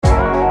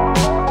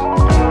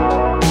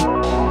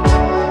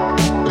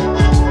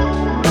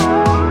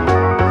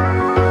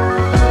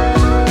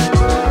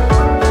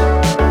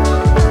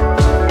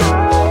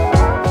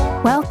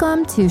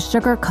to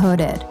Sugar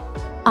Coated.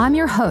 I'm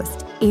your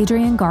host,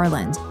 Adrienne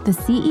Garland, the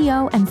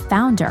CEO and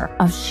founder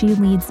of She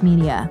Leads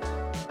Media.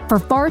 For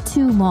far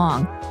too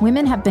long,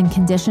 women have been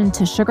conditioned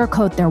to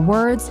sugarcoat their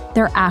words,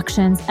 their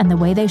actions, and the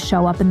way they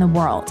show up in the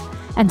world,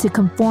 and to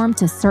conform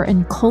to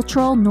certain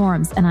cultural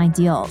norms and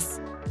ideals.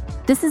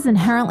 This is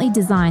inherently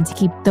designed to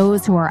keep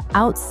those who are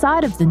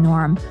outside of the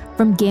norm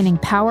from gaining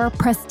power,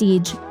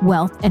 prestige,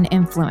 wealth, and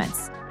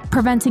influence,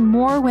 preventing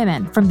more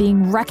women from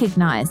being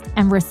recognized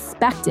and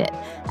respected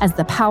as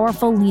the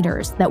powerful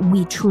leaders that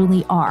we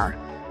truly are.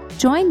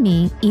 Join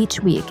me each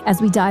week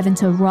as we dive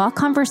into raw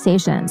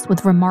conversations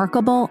with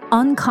remarkable,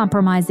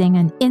 uncompromising,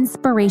 and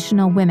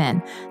inspirational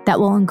women that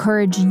will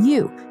encourage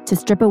you to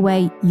strip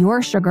away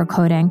your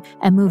sugarcoating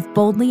and move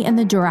boldly in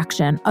the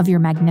direction of your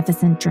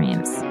magnificent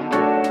dreams.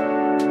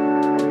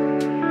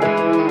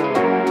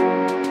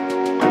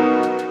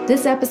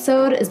 This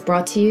episode is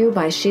brought to you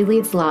by She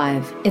Leads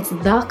Live. It's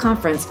the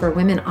conference for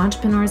women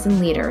entrepreneurs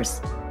and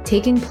leaders,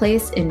 taking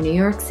place in New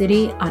York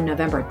City on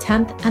November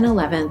 10th and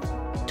 11th,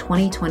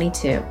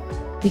 2022.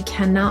 We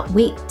cannot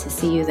wait to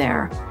see you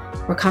there.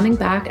 We're coming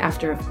back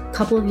after a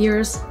couple of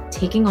years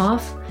taking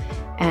off,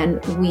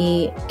 and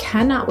we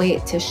cannot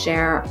wait to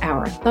share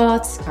our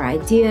thoughts, our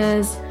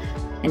ideas,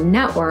 and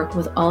network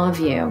with all of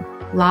you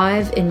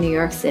live in New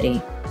York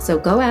City. So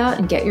go out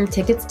and get your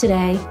tickets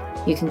today.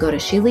 You can go to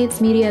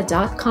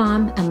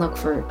sheleadsmedia.com and look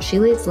for She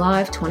Leads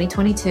Live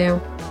 2022,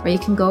 or you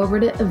can go over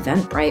to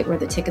Eventbrite where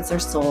the tickets are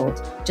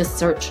sold. Just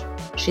search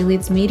She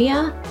Leads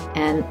Media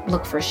and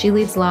look for She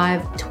Leads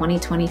Live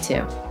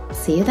 2022.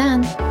 See you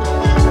then.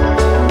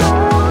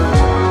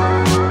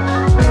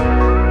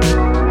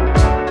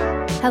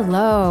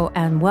 Hello,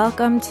 and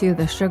welcome to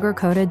the Sugar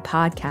Coated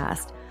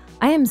Podcast.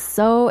 I am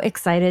so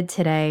excited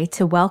today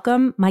to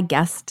welcome my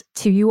guest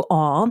to you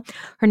all.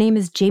 Her name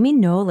is Jamie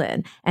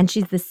Nolan, and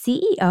she's the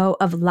CEO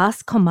of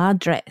Las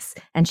Comadres,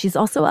 and she's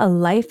also a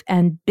life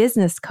and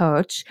business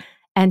coach,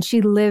 and she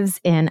lives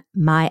in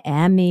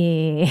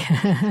Miami.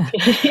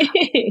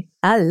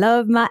 I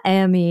love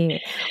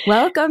Miami.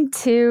 Welcome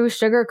to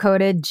Sugar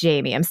Coated,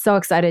 Jamie. I'm so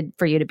excited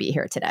for you to be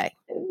here today.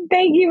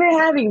 Thank you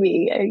for having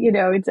me.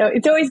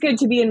 It's always good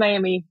to be in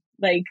Miami,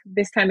 like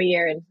this time of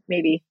year and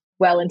maybe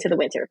well into the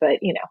winter, but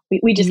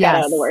we just got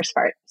out of the worst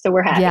part, so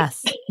we're happy.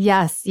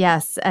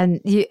 Yes. And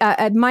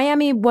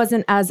Miami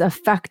wasn't as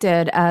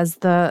affected as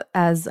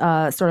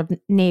sort of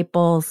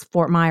Naples,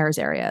 Fort Myers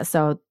area,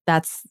 so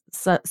that's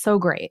so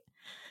great.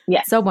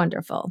 Yes, so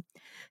wonderful.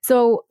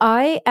 So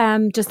I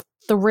am just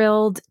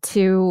thrilled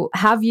to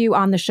have you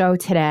on the show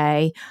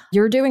today.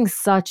 You're doing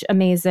such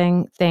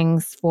amazing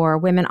things for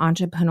women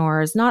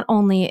entrepreneurs, not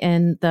only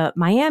in the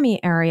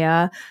Miami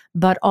area,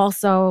 but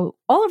also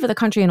all over the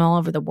country and all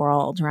over the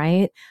world,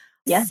 right?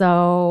 Yeah.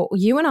 So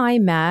you and I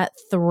met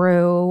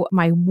through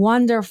my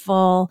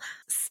wonderful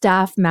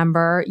staff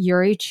member,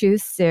 Yuri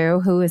Chu-Su,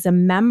 who is a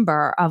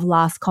member of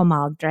Las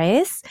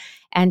Comadres.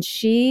 And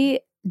she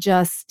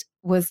just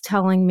was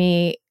telling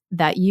me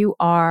that you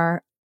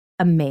are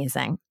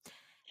amazing.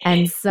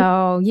 And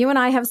so you and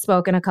I have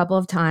spoken a couple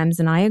of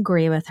times, and I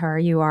agree with her.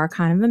 You are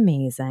kind of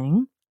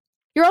amazing.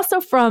 You're also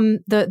from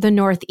the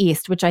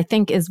Northeast, which I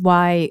think is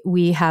why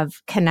we have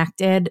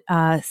connected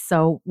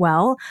so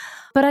well.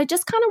 But I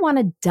just kind of want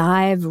to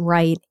dive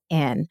right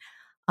in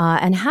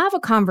and have a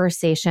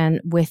conversation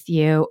with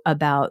you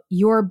about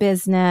your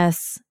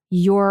business,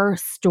 your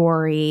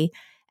story,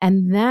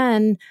 and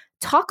then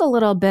talk a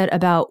little bit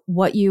about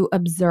what you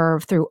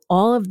observe through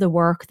all of the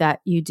work that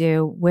you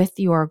do with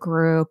your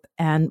group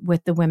and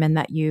with the women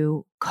that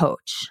you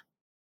coach.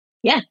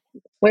 Yeah.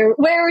 Where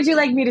would you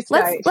like me to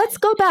start? Let's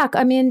go back.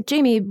 I mean,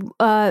 Jamie,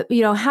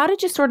 how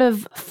did you sort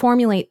of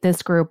formulate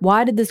this group?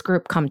 Why did this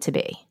group come to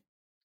be?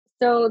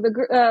 So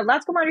the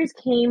Las Comadres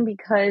came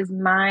because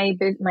my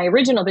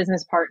original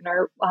business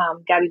partner,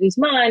 Gabby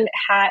Guzman,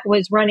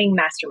 was running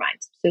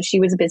masterminds. So she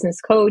was a business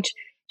coach.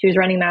 She was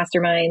running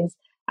masterminds.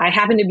 I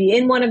happened to be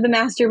in one of the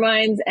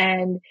masterminds,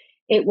 and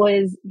it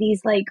was these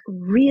like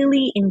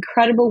really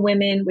incredible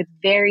women with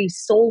very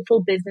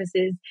soulful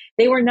businesses.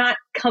 They were not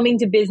coming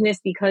to business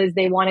because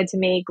they wanted to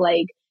make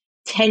like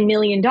 $10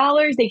 million.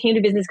 They came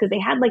to business because they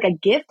had like a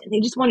gift and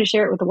they just wanted to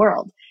share it with the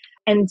world.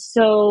 And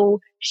so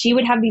she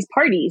would have these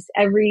parties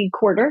every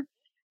quarter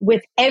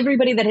with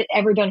everybody that had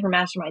ever done her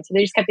mastermind. So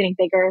they just kept getting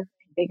bigger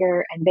and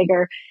bigger and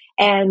bigger.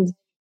 And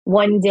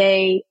one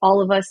day,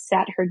 all of us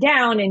sat her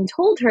down and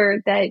told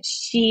her that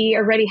she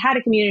already had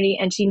a community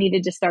and she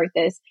needed to start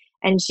this.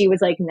 And she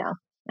was like, no,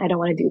 I don't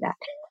want to do that.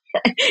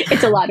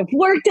 It's a lot of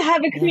work to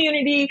have a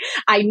community.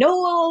 I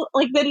know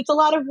like that it's a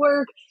lot of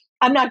work.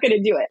 I'm not going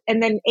to do it.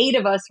 And then 8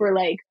 of us were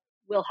like,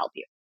 we'll help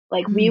you.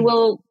 Like, we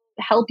will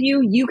help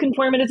you. You can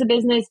form it as a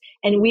business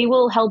and we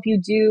will help you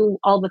do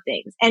all the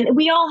things. And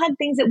we all had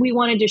things that we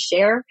wanted to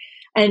share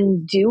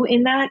and do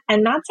in that.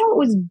 And that's how it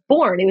was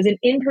born. It was an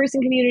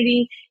in-person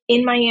community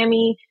in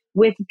Miami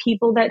with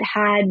people that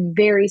had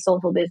very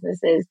soulful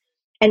businesses.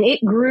 And it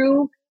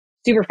grew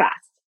super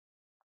fast.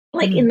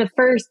 Like in the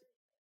first,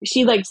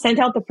 she like sent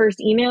out the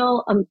first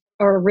email,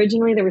 or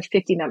originally there was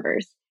 50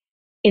 members.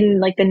 in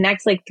like the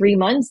next like 3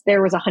 months,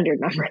 there was 100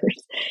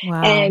 members.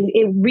 Wow. And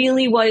it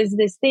really was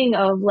this thing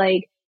of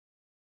like,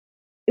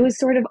 it was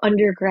sort of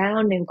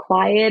underground and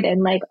quiet,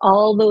 and like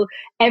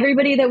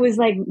everybody that was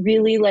like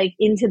really like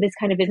into this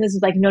kind of business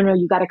was like, no, no,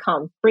 you got to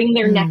come, bring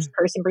their Mm, next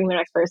person, bring their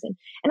next person.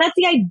 And that's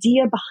the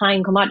idea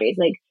behind comadres.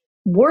 Like,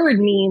 word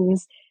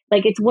means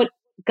like, it's what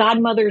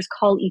godmothers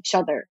call each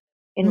other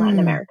in Latin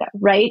mm, America,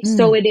 right?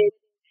 So mm, it is,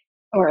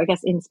 or I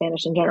guess in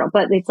Spanish in general,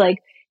 but it's like,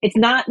 it's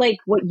not like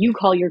what you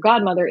call your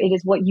godmother. It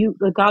is what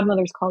the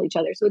godmothers call each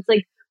other. So it's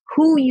like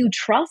who you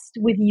trust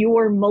with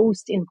your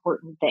most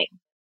important thing.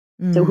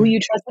 So who mm. you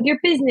trust with your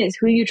business,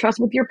 who you trust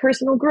with your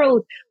personal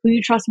growth, who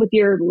you trust with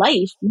your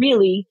life,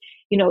 really.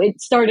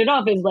 It started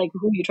off as like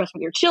who you trust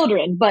with your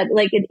children, but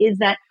like it is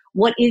that,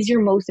 what is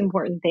your most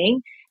important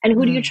thing and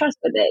who do you Mm. trust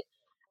with it?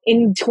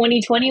 In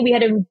 2020, we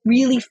had a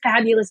really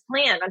fabulous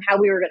plan on how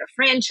we were going to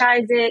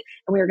franchise it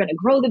and we were going to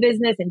grow the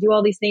business and do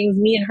all these things.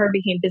 Me and her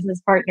became business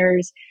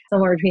partners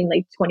somewhere between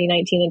like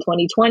 2019 and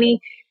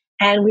 2020.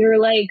 And we were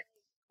like,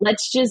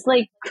 let's just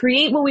like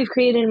create what we've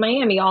created in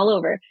Miami all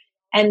over.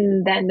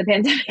 And then the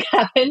pandemic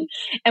happened,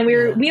 and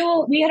Yeah.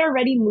 we had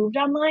already moved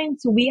online.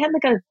 So we had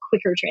like a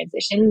quicker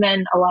transition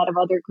than a lot of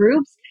other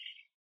groups.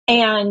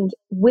 And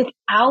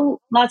without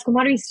Las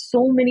Comadres,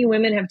 so many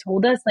women have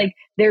told us like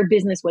their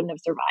business wouldn't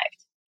have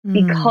survived, Mm.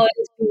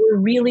 because we were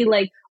really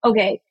like,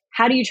 okay,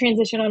 how do you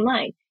transition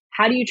online?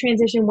 How do you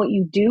transition what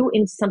you do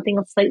into something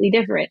slightly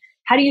different?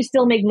 How do you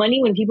still make money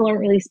when people aren't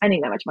really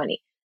spending that much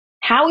money?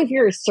 How, if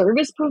you're a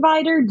service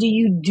provider, do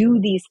you do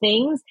these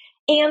things?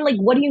 And like,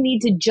 what do you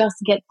need to just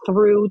get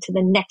through to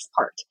the next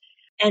part?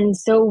 And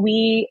so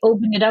we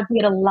opened it up. We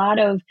had a lot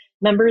of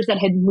members that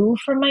had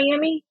moved from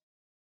Miami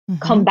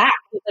come Hmm. back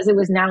because it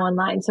was now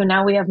online. So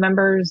now we have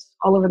members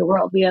all over the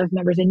world. We have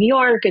members in New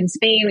York and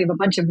Spain. We have a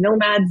bunch of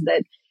nomads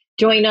that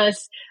join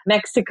us,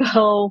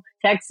 Mexico,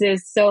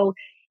 Texas. So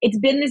it's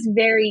been this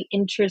very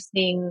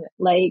interesting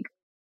like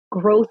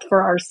growth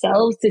for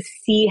ourselves to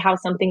see how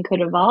something could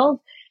evolve.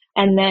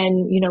 And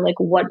then, like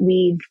what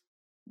we've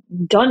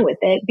done with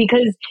it,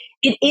 because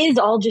it is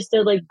all just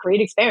a like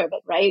great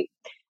experiment, right?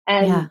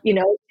 And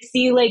Yeah.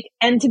 see like,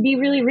 and to be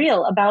really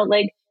real about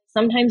like,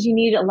 sometimes you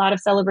need a lot of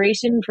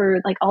celebration for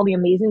like all the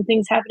amazing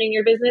things happening in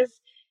your business,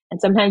 and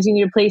sometimes you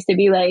need a place to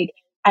be like,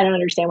 I don't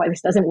understand why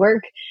this doesn't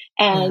work,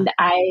 Yeah. and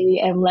I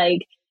am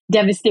like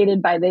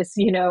devastated by this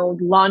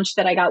launch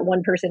that I got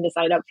one person to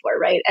sign up for,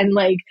 right? And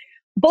like,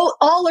 both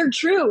all are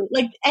true,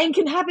 like, and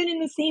can happen in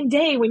the same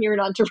day when you're an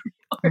entrepreneur.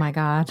 Oh my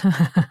God.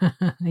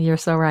 You're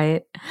so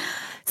right.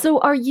 So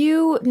are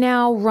you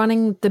now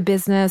running the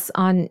business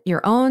on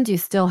your own? Do you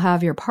still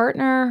have your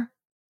partner?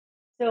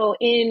 So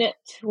in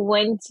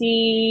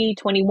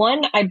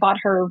 2021, I bought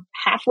her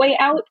halfway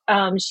out.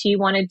 She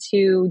wanted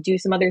to do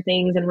some other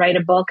things and write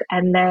a book.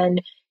 And then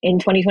in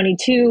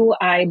 2022,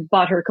 I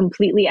bought her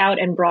completely out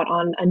and brought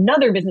on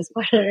another business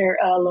partner,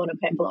 Lona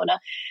Pamplona,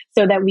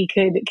 so that we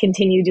could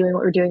continue doing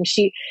what we're doing.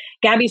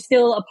 Gabby's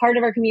still a part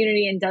of our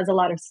community and does a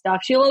lot of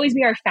stuff. She'll always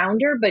be our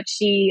founder, but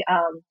she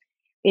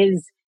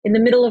is in the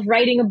middle of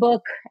writing a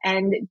book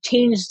and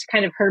changed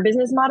kind of her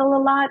business model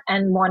a lot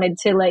and wanted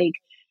to like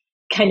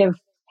kind of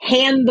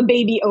hand the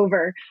baby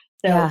over.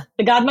 So Yeah.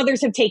 the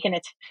godmothers have taken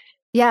it.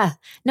 Yeah.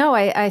 No,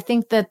 I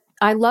think that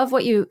I love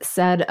what you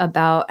said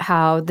about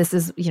how this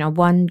is,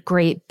 one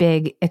great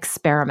big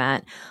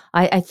experiment.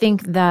 I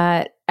think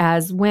that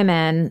as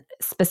women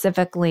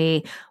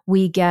specifically,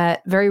 we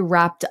get very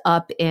wrapped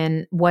up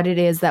in what it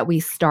is that we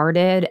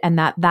started, and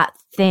that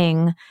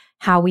thing,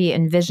 how we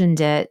envisioned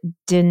it,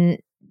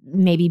 didn't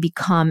maybe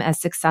become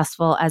as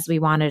successful as we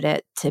wanted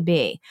it to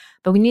be.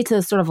 But we need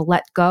to sort of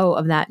let go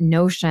of that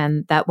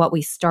notion that what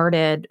we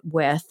started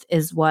with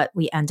is what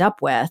we end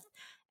up with.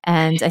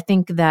 And I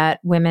think that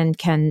women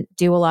can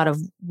do a lot of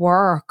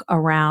work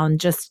around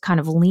just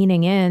kind of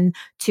leaning in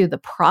to the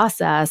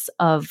process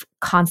of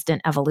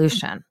constant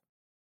evolution.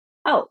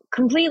 Oh,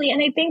 completely.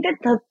 And I think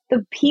that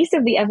the piece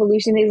of the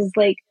evolution is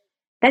like,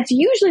 that's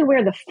usually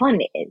where the fun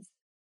is,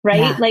 right?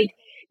 Yeah. Like,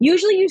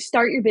 usually you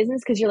start your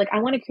business because you're like, I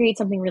want to create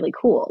something really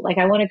cool. Like,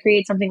 I want to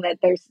create something that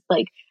there's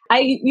like,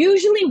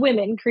 usually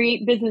women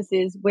create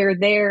businesses where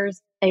there's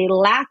a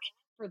lack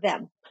for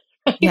them.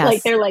 Right? Like,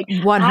 Yes. they're like,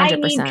 I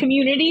need 100%.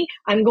 community.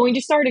 I'm going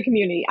to start a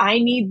community. I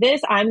need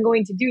this. I'm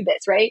going to do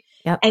this. Right.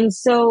 Yep. And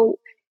so,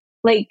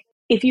 like,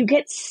 if you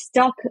get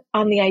stuck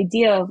on the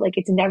idea of like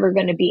it's never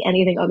going to be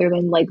anything other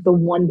than like the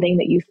one thing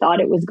that you thought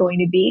it was going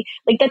to be,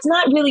 like that's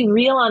not really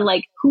real on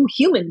like who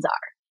humans are,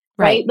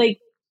 Right. right? Like,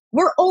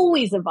 we're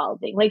always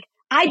evolving. Like,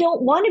 I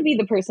don't want to be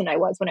the person I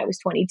was when I was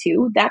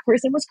 22. That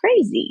person was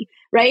crazy,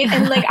 right?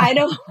 And like, I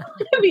don't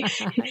want to be.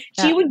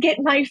 She Yeah. would get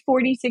my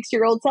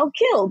 46-year-old self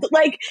killed,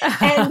 like,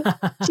 and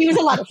she was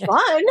a lot of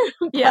fun,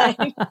 Yeah.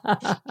 but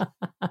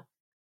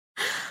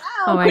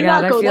Oh wow, my could God,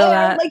 not I go feel there.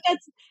 that. Like,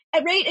 that's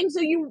right. And so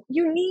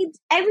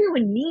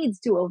everyone needs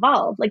to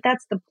evolve. Like,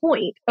 that's the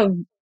point of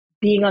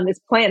being on this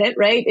planet,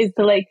 right? Is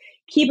to like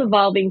keep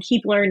evolving,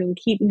 keep learning,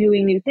 keep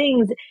doing new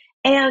things.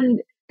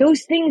 And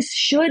those things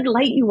should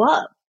light you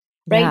up,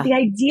 right? Yeah. The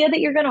idea that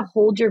you're going to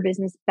hold your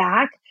business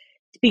back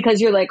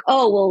because you're like,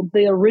 oh, well,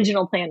 the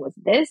original plan was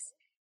this.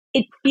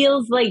 It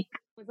feels like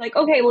it's like,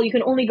 okay, well, you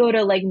can only go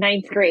to like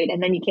ninth grade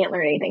and then you can't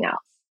learn anything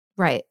else.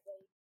 Right.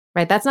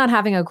 Right. That's not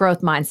having a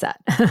growth mindset.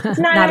 It's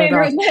not Not having at a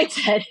all. growth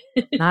mindset.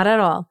 Not at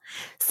all.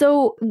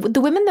 So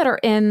the women that are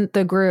in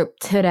the group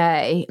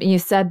today, you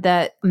said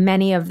that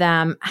many of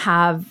them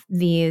have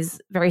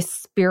these very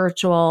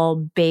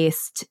spiritual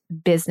based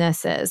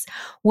businesses.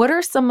 What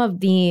are some of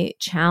the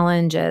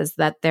challenges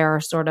that they're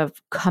sort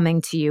of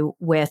coming to you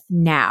with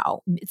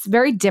now? It's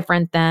very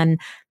different than,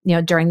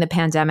 during the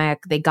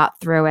pandemic. They got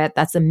through it.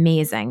 That's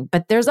amazing.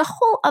 But there's a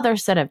whole other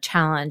set of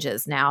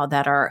challenges now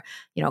that are,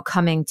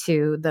 coming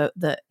to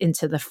the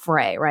into the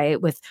fray,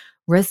 right? With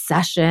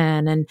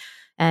recession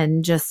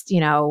and just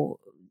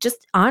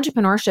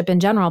entrepreneurship in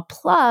general.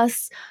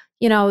 Plus,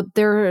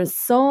 there's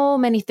so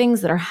many things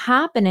that are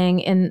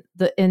happening in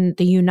the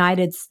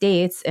United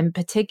States in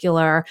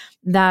particular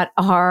that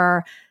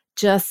are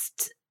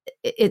just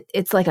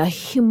it's like a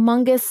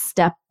humongous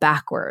step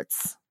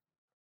backwards.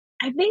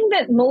 I think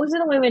that most of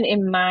the women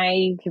in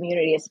my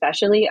community,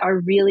 especially,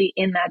 are really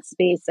in that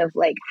space of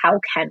like,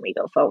 how can we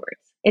go forward?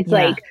 It's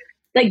Yeah.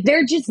 like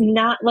they're just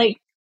not like,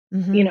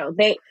 Mm-hmm.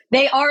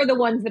 they are the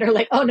ones that are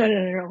like, oh no,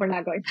 we're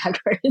not going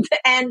backwards.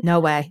 And No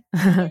way. in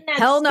that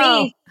Hell no.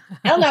 space,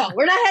 hell no,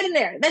 we're not heading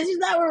there. That's just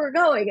not where we're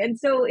going. And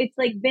so it's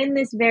like been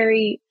this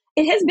it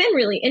has been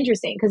really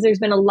interesting because there's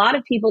been a lot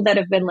of people that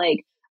have been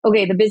like,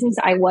 okay, the business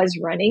I was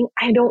running,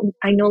 I no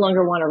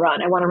longer want to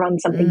run. I want to run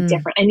something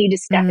different. I need to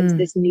step into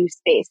this new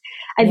space.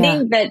 I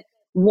think that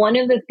one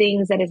of the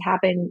things that has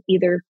happened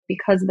either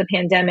because of the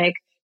pandemic,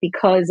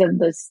 because of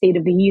the State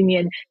of the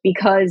Union,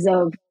 because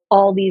of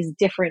all these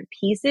different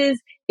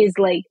pieces is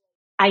like,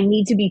 I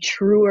need to be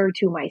truer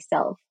to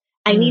myself.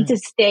 I need to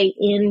stay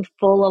in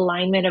full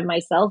alignment of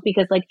myself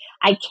because like,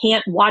 I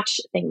can't watch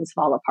things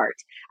fall apart.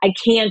 I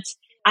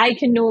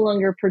can no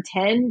longer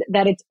pretend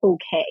that it's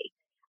okay.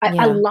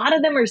 A lot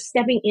of them are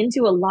stepping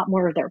into a lot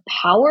more of their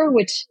power,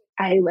 which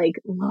I like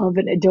love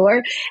and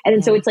adore.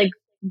 And so it's like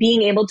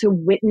being able to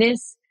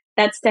witness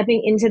that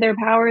stepping into their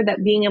power,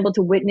 that being able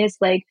to witness,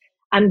 like,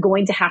 I'm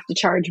going to have to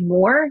charge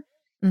more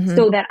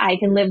so that I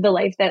can live the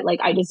life that like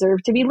I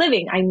deserve to be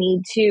living. I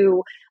need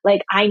to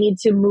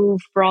move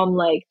from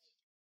like,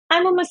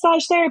 I'm a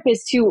massage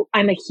therapist to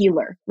I'm a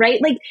healer,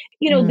 right? Like,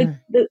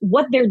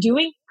 what they're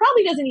doing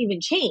probably doesn't even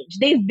change.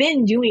 They've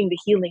been doing the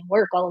healing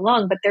work all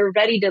along, but they're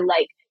ready to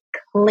like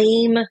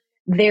claim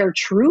their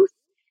truth.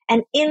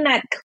 And in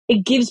that,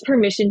 it gives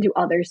permission to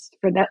others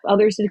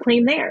others to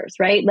claim theirs,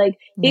 right? Like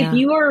if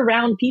you are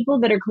around people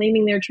that are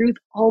claiming their truth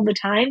all the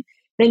time,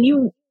 then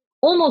you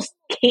almost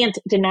can't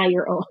deny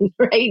your own,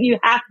 right? You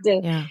have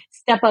to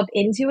step up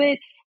into it.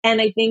 And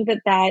I think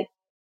that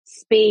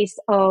space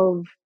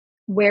of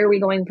where are we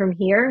going from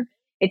here?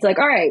 It's like,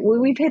 all right, well,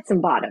 we've hit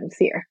some bottoms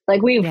here.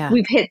 Like we've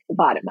hit the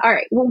bottom. All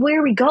right, well, where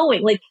are we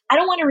going? Like, I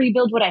don't want to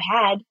rebuild what I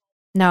had.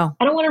 No.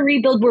 I don't want to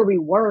rebuild where we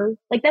were.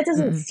 Like that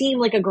doesn't seem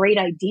like a great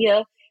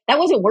idea. That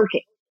wasn't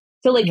working.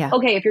 So like,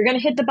 okay, if you're going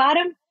to hit the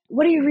bottom,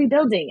 what are you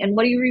rebuilding? And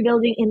what are you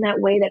rebuilding in that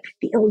way that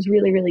feels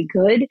really, really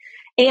good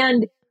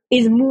and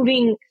is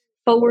moving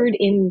forward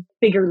in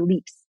bigger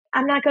leaps?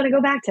 I'm not going to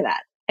go back to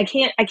that. I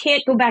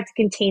can't go back to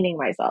containing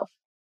myself.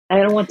 I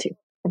don't want to. I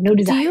have no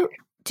desire.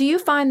 Do you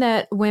find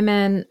that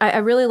women, I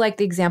really like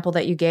the example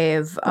that you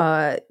gave,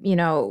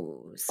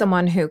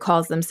 someone who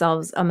calls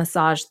themselves a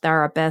massage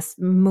therapist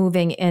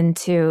moving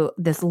into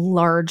this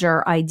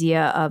larger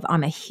idea of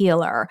I'm a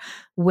healer,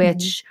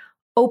 which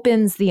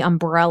opens the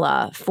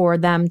umbrella for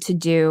them to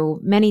do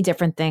many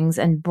different things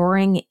and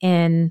bring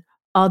in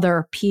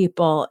other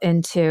people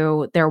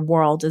into their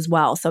world as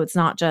well. So it's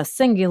not just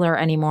singular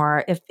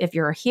anymore. If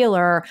you're a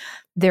healer,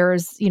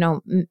 there's,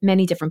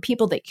 many different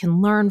people that you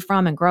can learn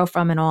from and grow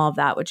from and all of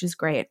that, which is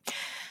great.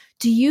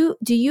 Do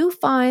you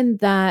find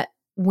that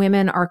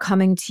women are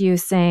coming to you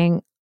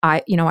saying,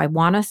 I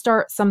want to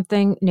start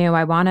something new.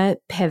 I want to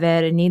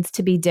pivot. It needs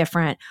to be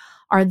different.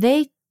 Are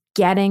they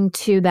getting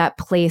to that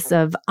place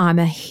of I'm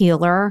a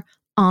healer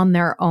on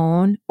their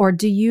own? Or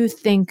do you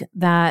think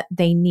that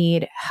they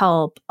need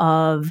help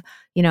of,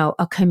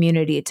 a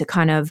community to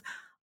kind of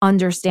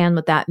understand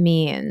what that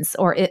means?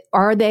 Or did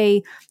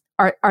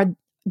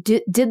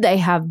they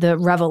have the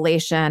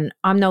revelation,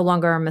 I'm no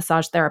longer a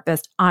massage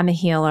therapist, I'm a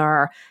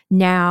healer.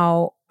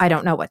 Now I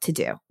don't know what to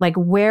do. Like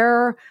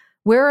where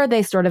are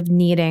they sort of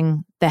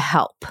needing the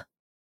help?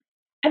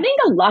 I think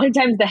a lot of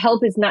times the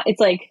help is not, it's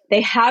like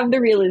they have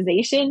the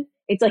realization.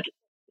 It's like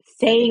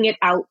saying it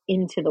out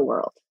into the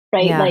world,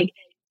 right? Yeah. Like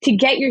to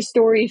get your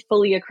story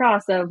fully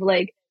across of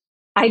like,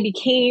 I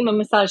became a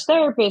massage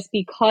therapist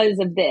because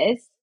of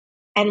this.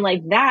 And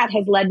like that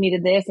has led me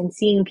to this and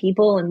seeing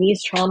people and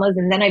these traumas.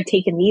 And then I've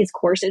taken these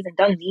courses and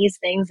done these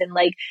things. And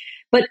like,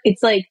 but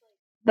it's like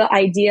the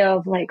idea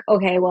of like,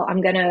 okay, well,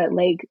 I'm going to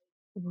like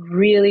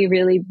really,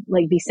 really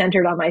like be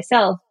centered on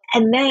myself.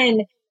 And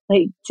then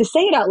like to say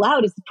it out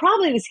loud is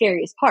probably the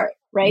scariest part,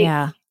 right?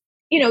 Yeah.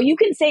 You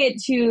can say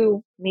it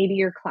to maybe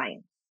your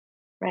client,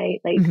 right?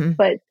 Like,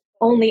 but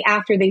only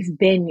after they've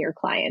been your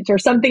client or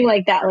something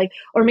like that. Like,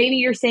 or maybe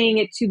you're saying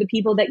it to the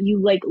people that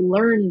you like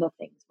learn the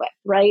things with,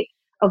 right?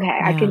 Okay,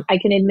 Yeah. I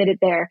can admit it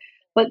there.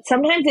 But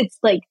sometimes it's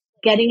like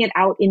getting it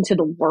out into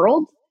the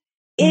world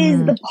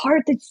is Mm, the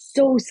part that's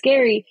so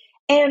scary.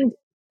 And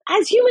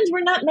as humans,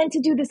 we're not meant to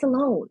do this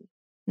alone.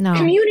 no.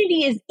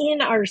 Community is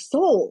in our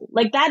soul.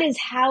 Like that is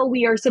how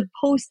we are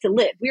supposed to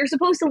live. We are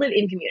supposed to live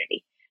in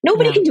community.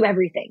 Nobody Yeah. can do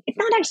everything. It's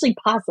not actually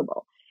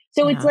possible.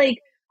 So it's Yeah. like,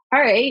 all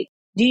right,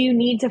 do you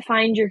need to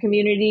find your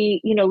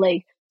community? You know,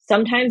 like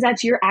sometimes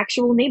that's your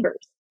actual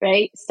neighbors,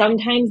 right?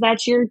 Sometimes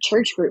that's your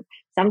church group.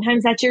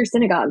 Sometimes that's your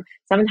synagogue.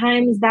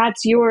 Sometimes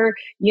that's your,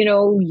 you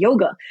know,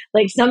 yoga.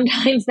 Like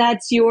sometimes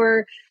that's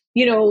your,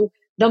 you know,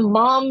 the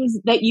moms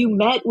that you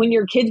met when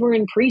your kids were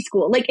in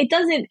preschool. Like it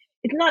doesn't,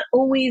 it's not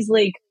always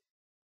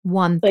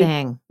One like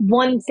thing.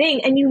 one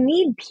thing. And you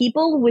need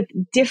people with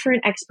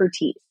different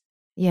expertise.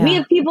 We Yeah.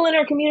 have people in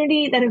our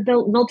community that have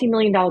built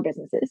multi-million-dollar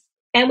businesses.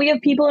 And we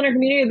have people in our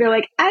community, they're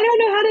like, I don't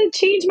know how to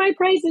change my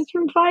prices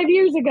from 5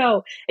 years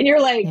ago. And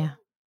you're like,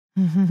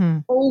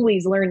 Yeah.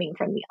 always learning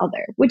from the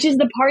other, which is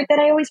the part that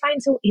I always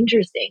find so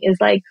interesting is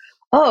like,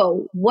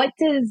 oh, what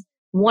does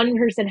one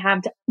person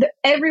have to,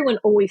 everyone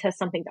always has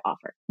something to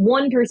offer.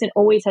 One person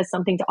always has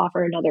something to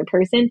offer another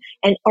person.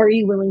 And are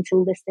you willing to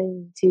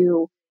listen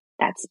to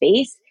that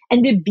space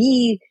and to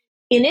be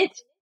in it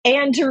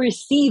and to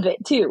receive it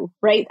too?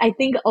 Right. I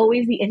think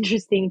always the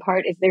interesting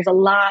part is there's a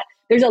lot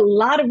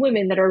of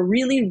women that are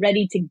really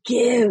ready to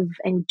give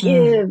and Mm.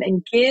 give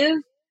and give,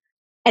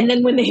 and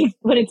then when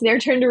it's their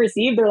turn to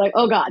receive, they're like,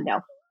 oh God,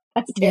 no,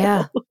 that's Yeah.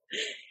 terrible.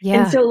 And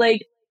Yeah. so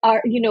like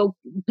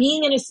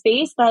being in a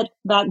space that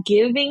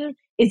giving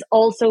is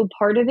also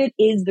part of it,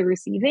 is the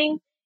receiving,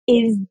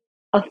 is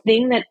a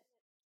thing that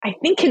I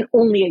think can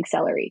only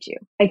accelerate you.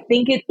 I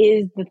think it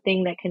is the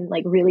thing that can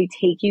like really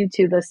take you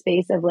to the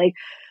space of like,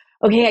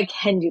 okay, I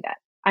can do that.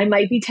 I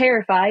might be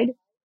terrified.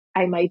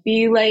 I might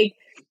be like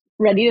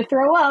ready to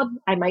throw up.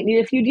 I might need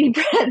a few deep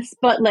breaths,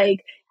 but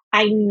like,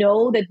 I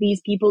know that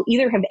these people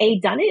either have A,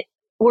 done it,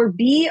 or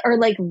B, are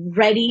like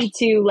ready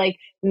to like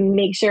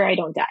make sure I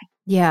don't die.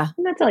 Yeah.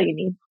 And that's all you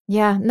need.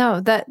 Yeah,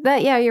 no,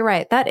 yeah, you're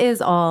right. That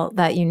is all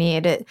that you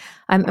need.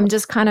 I'm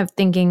just kind of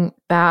thinking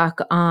back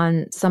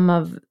on some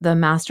of the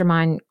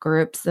mastermind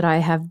groups that I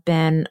have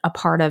been a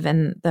part of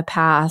in the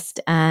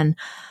past. And,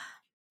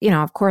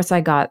 of course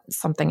I got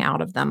something out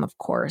of them. Of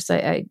course,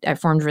 I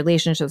formed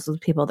relationships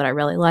with people that I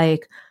really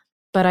like,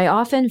 but I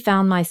often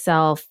found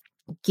myself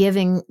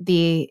giving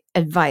the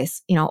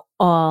advice,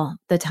 all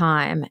the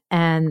time.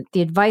 And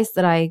the advice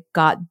that I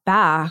got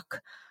back,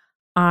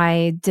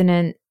 it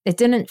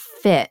didn't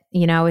fit,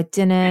 it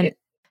didn't. Right.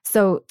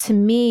 So to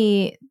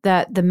me,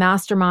 that the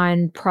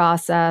mastermind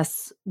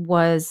process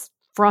was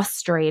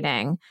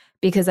frustrating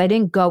because I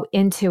didn't go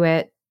into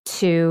it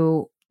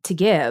to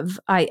give.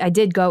 I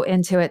did go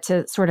into it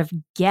to sort of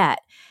get.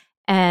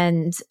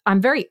 And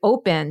I'm very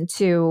open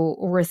to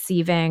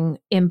receiving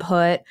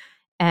input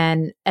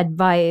and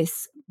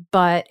advice,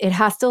 but it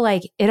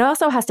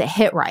also has to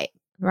hit right.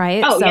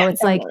 Right. Oh So yeah,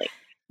 it's like, definitely.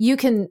 you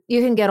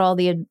can get all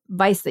the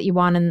advice that you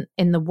want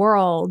in the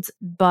world,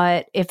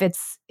 but if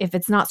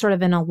it's not sort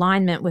of in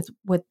alignment with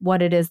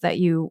what it is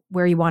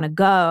where you want to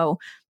go,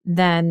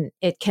 then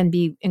it can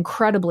be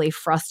incredibly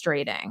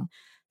frustrating.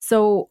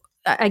 So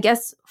I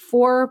guess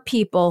for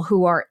people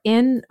who are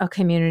in a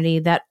community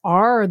that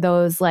are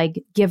those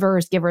like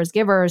givers,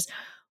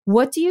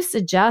 what do you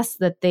suggest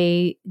that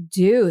they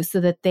do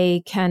so that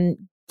they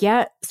can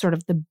get sort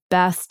of the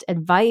best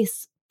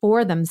advice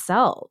for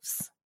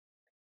themselves?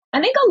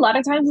 I think a lot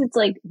of times it's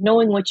like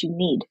knowing what you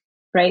need,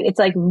 right? It's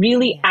like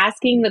really Yeah.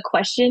 asking the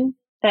question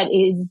that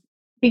is,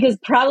 because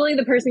probably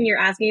the person you're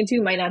asking it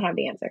to might not have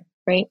the answer,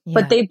 right?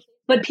 Yeah.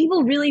 But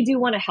people really do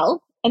want to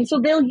help. And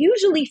so they'll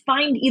usually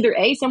find either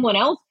A, someone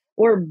else,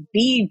 or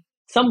B,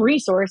 some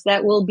resource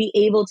that will be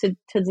able to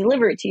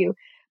deliver it to you.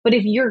 But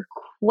if your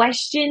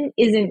question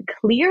isn't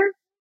clear,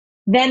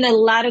 then a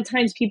lot of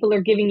times people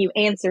are giving you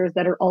answers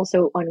that are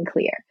also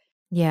unclear.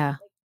 Yeah.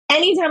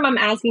 Anytime I'm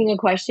asking a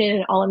question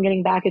and all I'm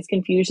getting back is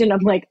confusion, I'm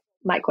like,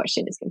 my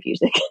question is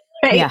confusing,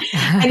 right? Yeah.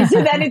 And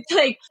so then it's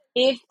like,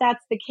 if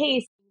that's the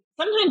case,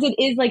 sometimes it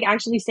is like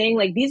actually saying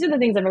like, these are the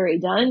things I've already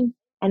done.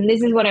 And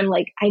this is what I'm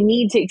like, I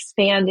need to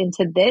expand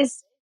into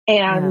this.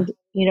 Yeah. And,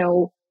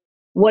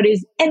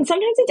 and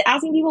sometimes it's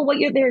asking people what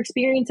their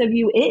experience of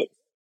you is,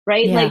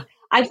 right? Yeah. Like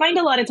I find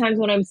a lot of times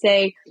when I'm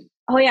saying,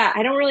 oh yeah,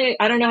 I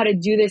don't know how to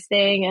do this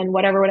thing and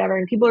whatever.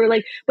 And people are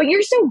like, but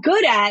you're so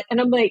good at, and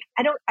I'm like,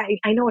 I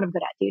know what I'm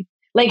good at, dude.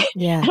 Like, I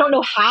Yeah. don't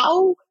know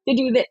how to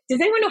do this.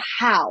 Does anyone know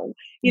how?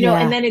 And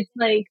Yeah. then it's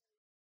like,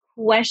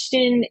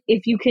 question,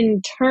 if you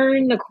can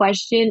turn the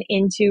question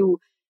into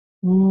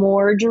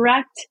more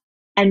direct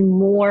and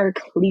more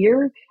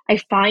clear, I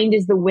find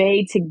is the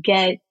way to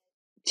get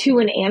to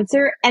an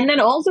answer. And then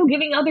also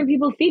giving other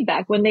people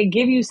feedback when they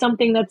give you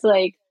something that's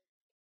like,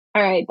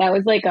 all right, that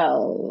was like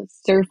a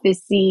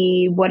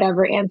surfacey,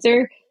 whatever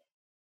answer.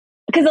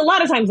 because a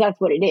lot of times that's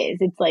what it is.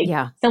 It's like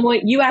Yeah.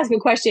 someone, you ask a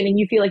question and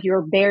you feel like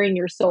you're bearing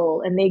your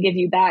soul, and they give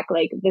you back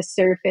like the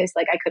surface,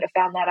 like I could have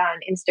found that on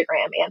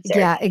Instagram answer.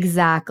 Yeah,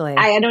 exactly.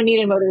 I don't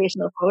need a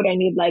motivational quote. I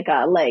need like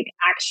a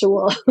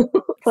actual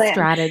plan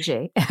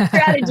Strategy.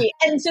 strategy.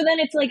 And so then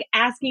it's like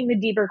asking the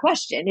deeper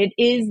question. It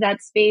is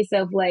that space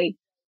of like,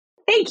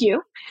 thank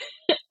you.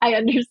 I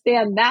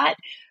understand that.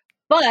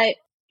 But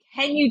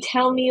can you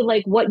tell me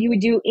like what you would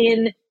do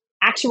in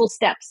actual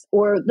steps,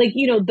 or like,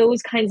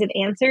 those kinds of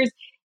answers?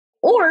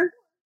 Or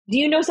do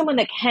you know someone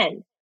that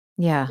can?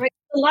 Yeah. Right?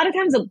 A lot of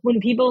times when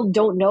people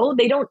don't know,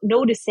 they don't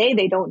know to say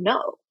they don't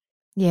know.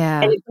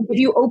 Yeah. And if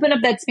you open up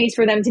that space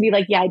for them to be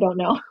like, yeah, I don't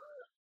know,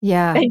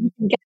 Yeah. then you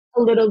can get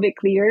a little bit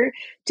clearer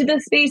to the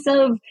space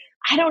of,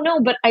 I don't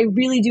know, but I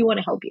really do want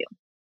to help you.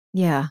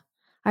 Yeah.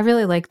 I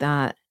really like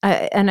that.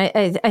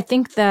 I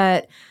think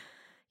that,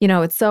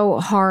 it's so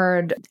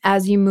hard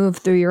as you move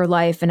through your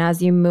life and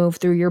as you move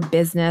through your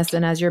business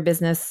and as your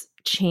business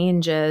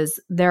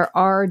changes, there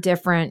are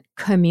different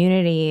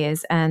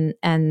communities and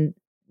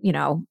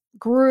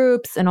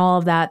groups and all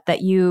of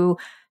that you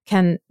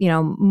can,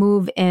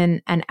 move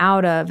in and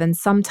out of. And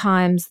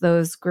sometimes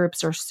those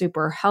groups are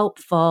super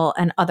helpful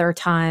and other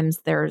times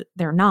they're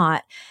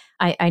not.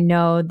 I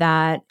know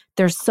that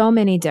there's so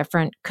many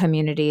different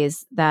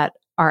communities that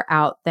are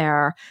out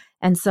there.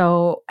 And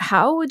so,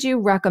 how would you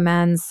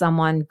recommend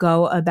someone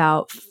go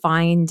about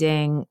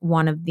finding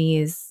one of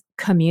these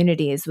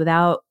communities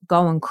without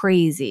going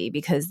crazy?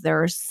 Because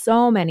there are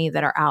so many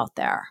that are out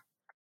there.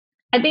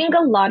 I think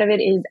a lot of it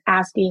is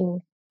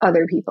asking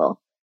other people.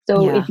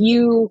 So Yeah. if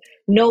you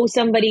know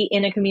somebody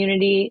in a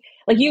community,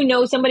 like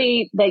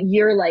somebody that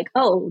you're like,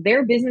 oh,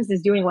 their business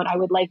is doing what I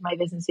would like my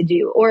business to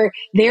do, or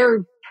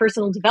their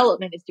personal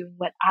development is doing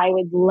what I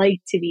would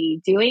like to be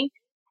doing,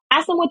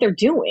 ask them what they're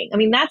doing. I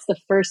mean, that's the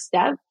first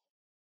step.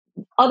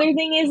 Other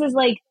thing is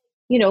like,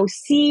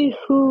 see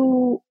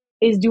who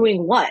is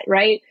doing what,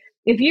 right?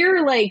 If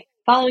you're like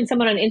following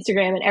someone on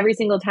Instagram and every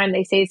single time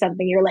they say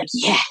something, you're like,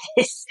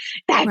 yes,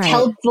 that's Right.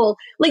 helpful.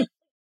 Like,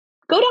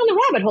 go down the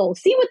rabbit hole,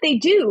 see what they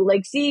do,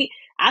 like,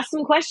 ask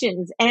some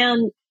questions.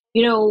 And,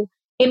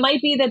 it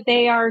might be that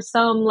they are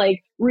some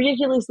like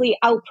ridiculously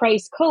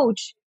outpriced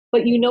coach,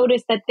 but you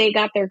notice that they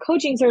got their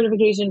coaching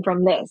certification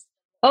from this.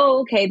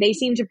 Oh, okay. They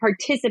seem to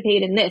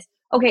participate in this.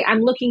 Okay.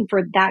 I'm looking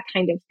for that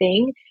kind of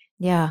thing.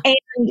 Yeah.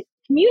 And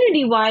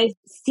community wise,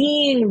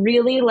 seeing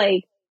really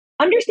like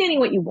understanding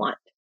what you want.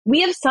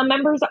 We have some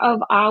members of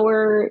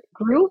our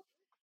group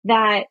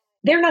that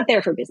they're not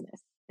there for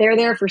business. They're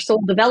there for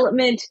soul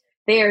development.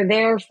 They are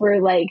there for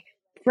like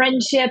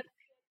friendship.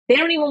 They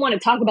don't even want to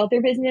talk about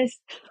their business.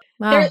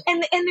 Wow.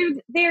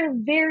 They're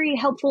very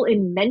helpful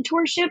in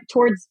mentorship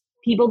towards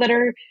people that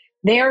are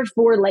there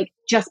for like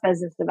just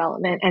business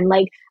development. And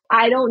like,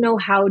 I don't know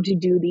how to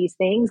do these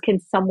things. Can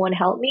someone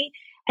help me?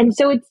 And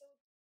so it's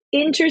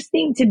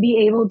interesting to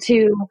be able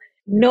to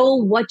know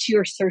what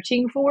you're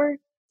searching for,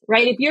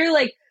 right? If you're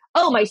like,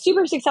 oh, my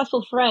super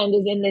successful friend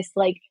is in this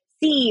like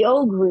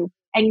CEO group,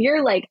 and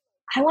you're like,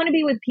 I want to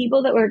be with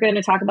people that are going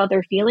to talk about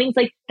their feelings,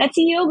 like that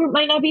CEO group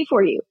might not be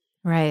for you.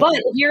 Right. But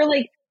if you're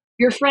like,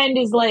 your friend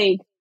is like,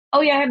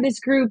 oh yeah, I have this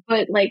group,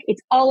 but like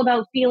it's all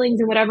about feelings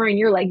and whatever, and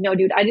you're like, no,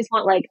 dude, I just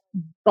want like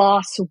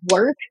boss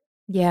work.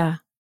 Yeah.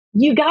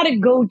 You got to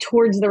go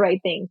towards the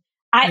right thing.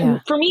 Yeah.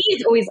 For me,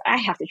 it's always, I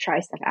have to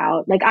try stuff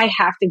out. Like I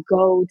have to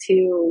go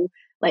to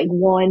like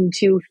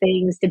 1-2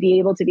 things to be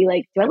able to be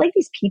like, do I like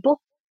these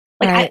people?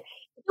 Like Right.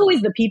 it's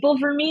always the people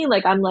for me.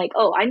 Like I'm like,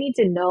 oh, I need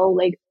to know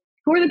like,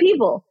 who are the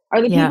people?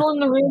 Are the Yeah. people in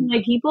the room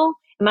my people?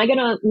 Am I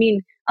gonna,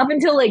 up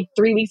until like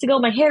 3 weeks ago,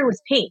 my hair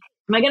was pink.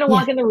 Am I gonna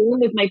walk in the room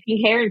with my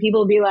pink hair and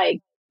people will be like,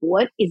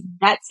 what is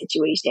that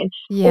situation?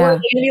 Yeah. Or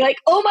they're gonna be like,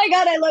 oh my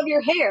God, I love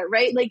your hair,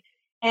 right? Like,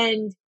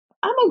 and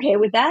I'm okay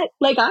with that.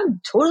 Like,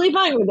 I'm totally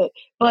fine with it.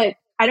 But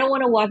I don't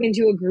want to walk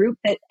into a group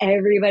that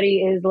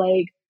everybody is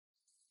like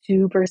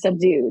super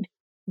subdued.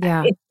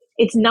 Yeah.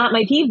 It's not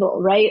my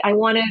people, right? I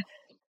want to,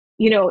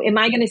 am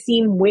I going to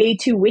seem way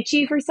too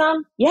witchy for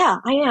some? Yeah,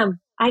 I am.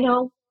 I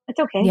know. That's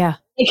okay. Yeah.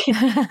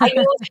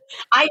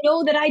 I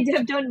know that I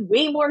have done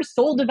way more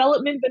soul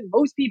development than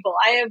most people.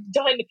 I have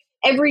done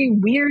every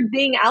weird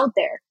thing out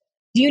there.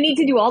 Do you need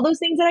to do all those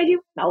things that I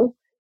do? No.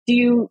 Do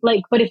you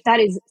like, but if that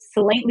is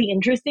slightly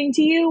interesting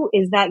to you,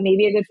 is that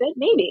maybe a good fit?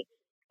 Maybe.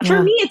 For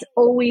Yeah. me, it's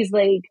always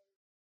like,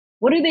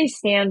 what do they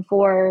stand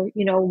for?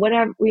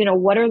 Whatever,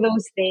 what are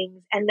those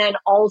things? And then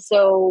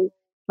also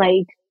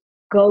like,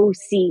 go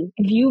see.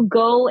 If you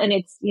go and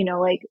it's,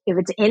 like if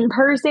it's in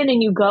person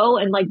and you go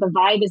and like the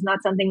vibe is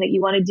not something that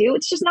you want to do,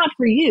 it's just not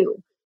for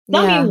you.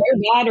 Not Yeah. mean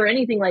they're bad or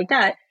anything like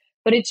that,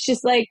 but it's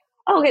just like,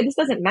 oh, okay, this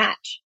doesn't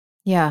match.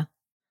 Yeah.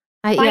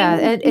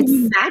 Finding It's who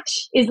you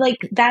match is like,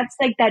 that's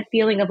like that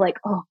feeling of like,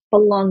 oh,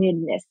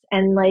 belongingness.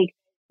 And like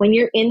when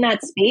you're in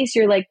that space,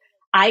 you're like,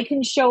 I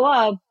can show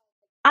up.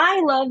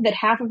 I love that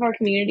half of our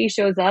community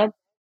shows up,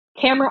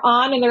 camera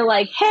on, and they're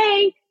like,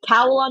 hey,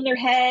 towel on their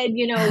head,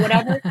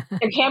 whatever.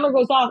 Their camera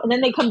goes off, and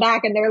then they come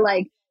back and they're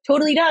like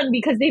totally done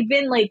because they've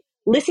been like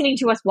listening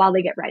to us while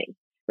they get ready,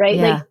 right?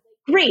 Yeah. Like,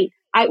 great.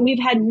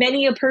 we've had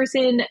many a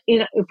person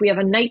if we have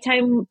a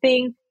nighttime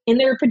thing in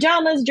their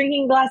pajamas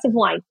drinking a glass of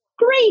wine.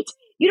 Great.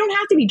 You don't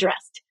have to be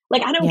dressed.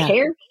 Like, I don't Yeah.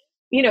 care.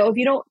 If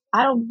you don't,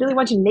 I don't really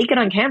want you naked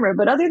on camera,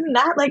 but other than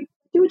that, like,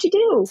 do what you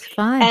do. It's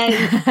fine.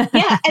 And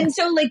yeah. And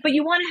so like, but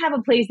you want to have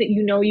a place that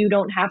you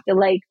don't have to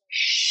like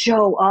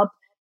show up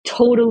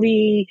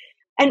totally.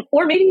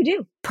 Or maybe you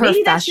do.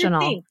 Maybe that's your Professional.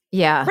 thing.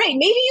 Yeah. Right.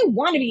 Maybe you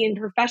want to be in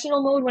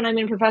professional mode when I'm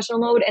in professional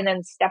mode and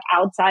then step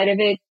outside of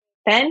it.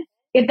 Then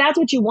if that's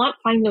what you want,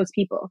 find those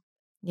people.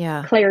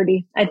 Yeah.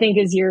 Clarity, I think,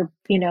 is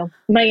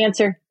my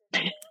answer.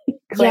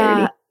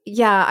 Clarity.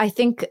 Yeah. I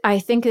think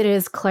it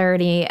is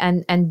clarity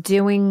and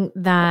doing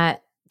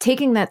that,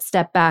 taking that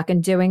step back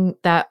and doing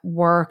that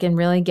work and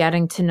really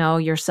getting to know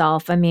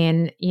yourself. I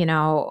mean,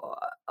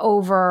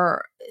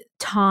 over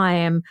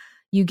time,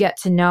 you get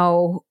to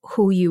know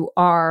who you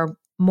are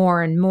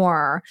more and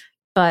more.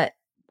 But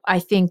I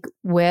think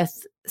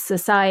with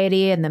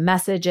society and the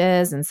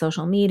messages and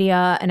social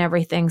media and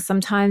everything,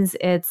 sometimes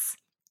it's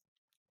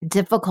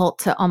difficult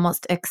to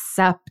almost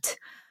accept,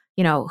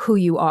 who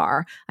you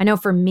are. I know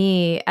for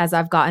me, as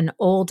I've gotten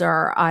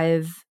older,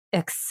 I've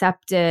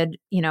accepted,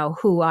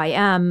 who I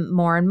am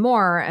more and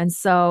more. And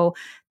so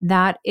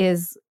that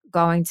is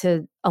going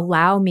to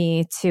allow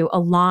me to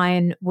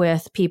align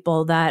with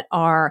people that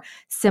are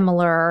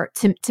similar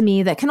to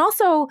me, that can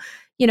also,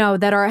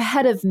 that are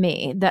ahead of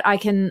me, that I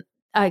can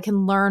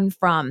learn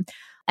from.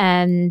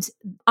 And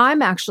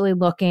I'm actually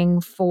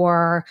looking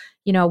for,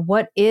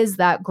 what is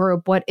that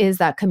group? What is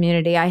that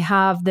community? I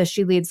have the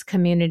She Leads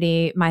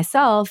community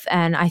myself.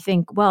 And I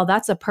think, well,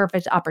 that's a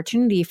perfect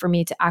opportunity for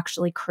me to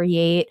actually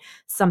create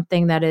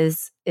something that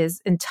is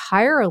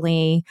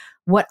entirely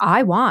what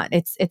I want.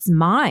 It's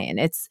mine.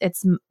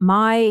 It's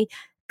my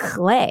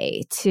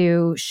clay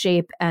to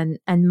shape and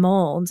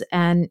mold.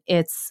 And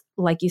it's,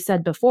 like you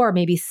said before,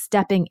 maybe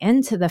stepping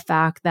into the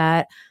fact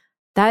that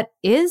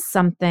is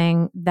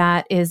something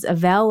that is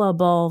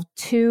available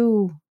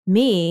to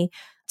me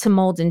to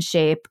mold and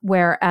shape.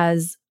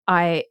 Whereas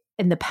I,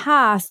 in the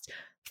past,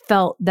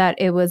 felt that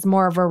it was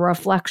more of a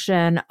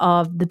reflection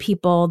of the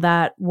people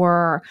that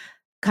were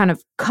kind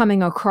of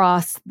coming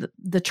across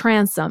the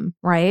transom,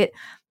 right?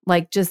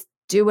 Like, just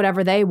do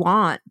whatever they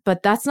want.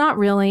 But that's not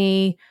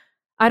really,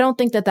 I don't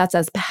think that that's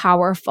as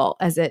powerful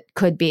as it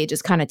could be,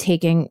 just kind of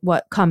taking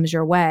what comes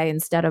your way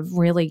instead of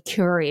really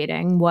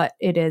curating what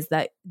it is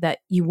that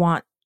you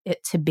want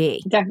it to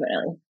be.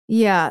 Definitely.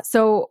 Yeah.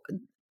 So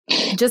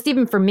just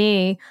even for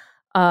me,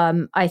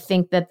 I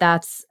think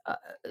that's,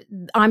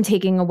 I'm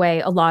taking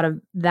away a lot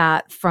of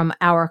that from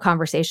our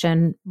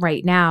conversation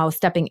right now,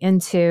 stepping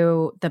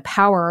into the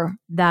power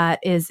that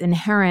is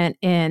inherent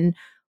in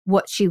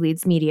what She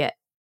Leads Media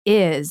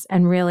is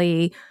and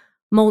really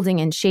molding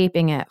and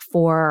shaping it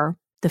for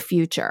the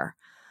future.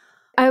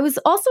 I was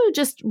also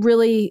just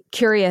really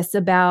curious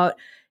about,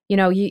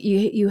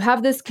 you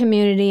have this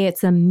community.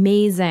 It's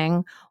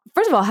amazing.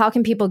 First of all, how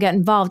can people get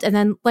involved? And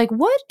then, like,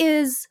 what's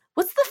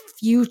the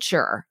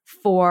future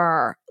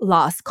for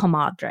Las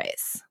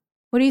Comadres?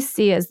 What do you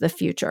see as the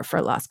future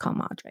for Las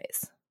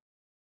Comadres?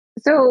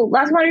 So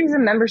Las Comadres is a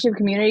membership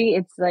community.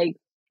 It's like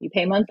you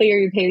pay monthly or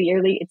you pay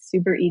yearly. It's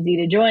super easy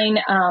to join.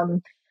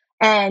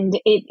 And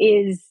it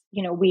is,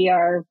 we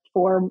are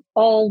for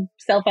all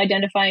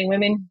self-identifying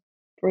women.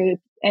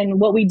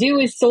 And what we do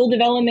is soul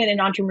development and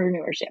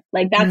entrepreneurship.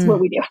 Like, that's what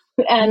we do.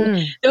 And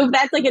so if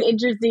that's like an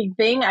interesting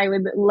thing, I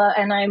would love,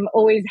 and I'm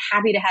always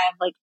happy to have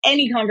like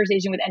any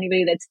conversation with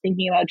anybody that's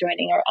thinking about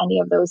joining or any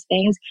of those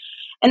things.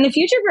 And the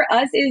future for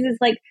us is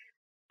like,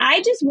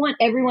 I just want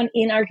everyone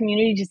in our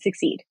community to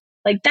succeed.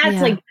 Like,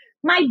 that's like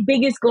my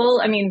biggest goal.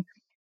 I mean,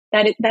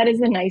 that is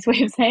a nice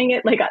way of saying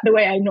it. Like, the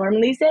way I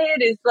normally say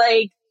it is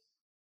like,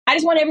 I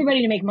just want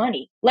everybody to make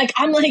money. Like,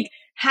 I'm like,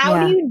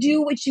 how do you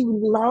do what you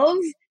love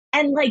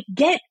and like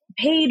get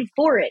paid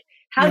for it?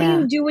 How do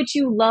you do what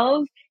you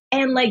love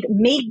and like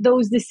make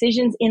those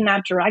decisions in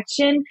that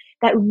direction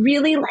that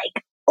really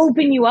like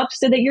open you up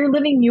so that you're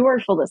living your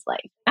fullest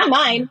life? Not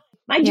mine.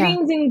 My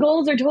dreams and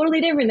goals are totally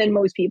different than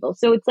most people.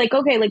 So it's like,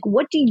 okay, like,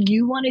 what do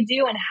you want to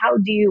do and how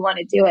do you want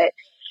to do it?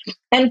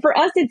 And for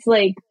us, it's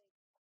like,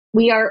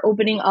 we are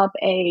opening up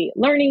a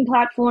learning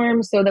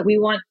platform so that we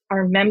want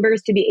our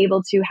members to be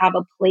able to have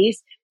a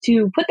place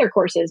to put their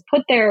courses,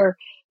 put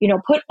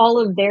all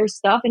of their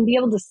stuff and be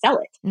able to sell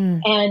it.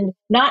 And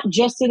not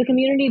just to the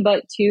community,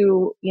 but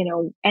to,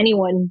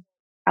 anyone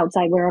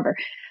outside, wherever.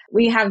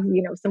 We have,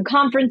 some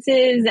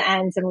conferences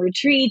and some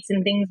retreats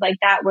and things like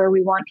that where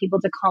we want people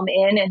to come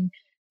in and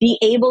be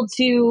able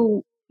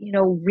to,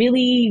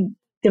 really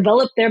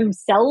develop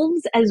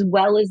themselves as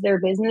well as their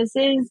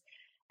businesses.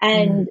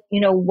 And,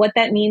 what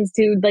that means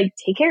to like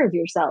take care of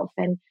yourself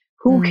and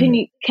who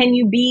can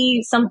you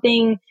be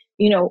something,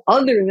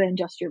 other than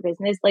just your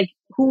business? Like,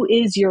 who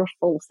is your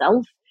full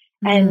self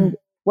and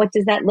what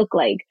does that look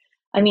like?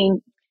 I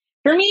mean,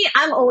 for me,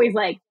 I'm always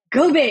like,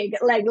 go big,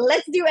 like,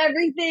 let's do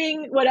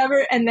everything,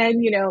 whatever. And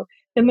then,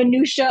 the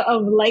minutia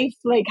of life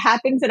like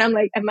happens. And I'm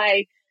like, and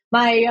my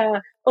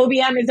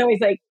OBM is always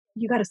like,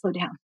 you got to slow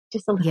down.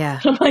 just a little. Yeah.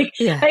 I'm like,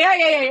 Yeah.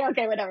 yeah,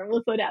 okay, whatever,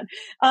 we'll slow down.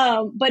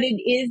 But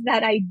it is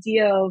that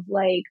idea of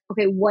like,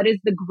 okay, what is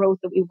the growth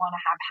that we want to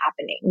have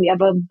happening? We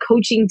have a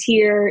coaching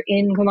tier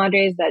in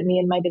Comadres that me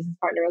and my business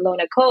partner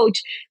Alona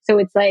coach. So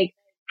it's like,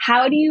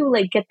 how do you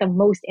like get the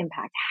most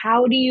impact?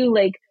 How do you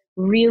like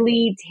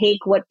really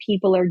take what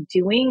people are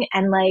doing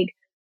and like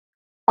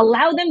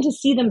allow them to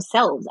see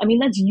themselves? I mean,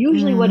 that's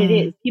usually what it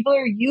is. People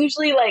are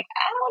usually like,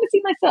 I don't want to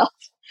see myself.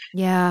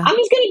 Yeah. I'm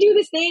just going to do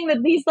this thing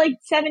that these like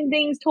 7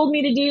 things told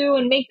me to do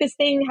and make this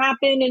thing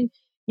happen. And,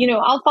 you know,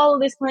 I'll follow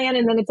this plan.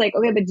 And then it's like,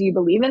 okay, but do you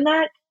believe in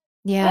that?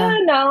 Yeah.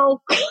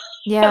 No.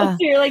 Yeah. So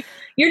you're like,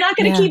 you're not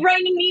going to Yeah. keep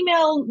writing an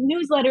email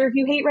newsletter if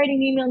you hate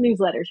writing email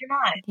newsletters. You're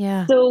not.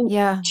 Yeah. So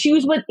Yeah.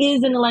 choose what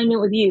is in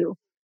alignment with you.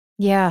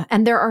 Yeah.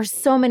 And there are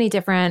so many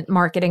different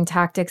marketing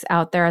tactics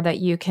out there that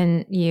you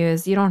can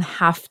use. You don't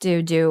have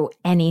to do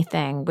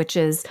anything, which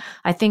is,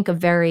 I think, a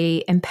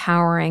very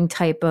empowering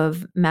type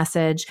of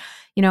message.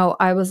 You know,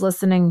 I was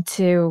listening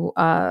to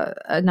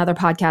another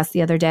podcast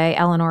the other day,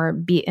 Eleanor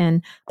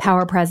Beaton,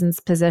 Power Presence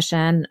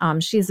Position.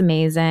 She's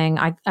amazing.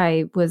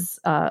 I was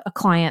a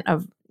client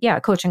of,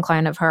 a coaching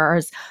client of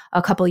hers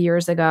a couple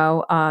years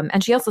ago.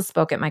 And she also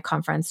spoke at my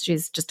conference.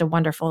 She's just a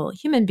wonderful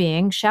human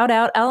being. Shout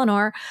out,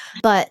 Eleanor.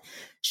 But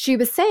she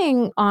was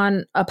saying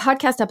on a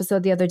podcast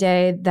episode the other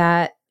day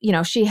that, you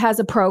know, she has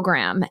a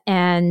program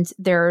and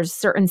there's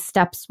certain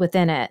steps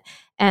within it.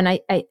 And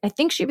I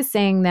think she was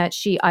saying that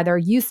she either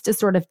used to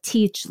sort of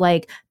teach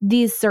like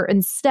these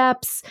certain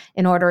steps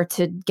in order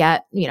to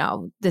get, you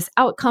know, this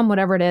outcome,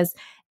 whatever it is.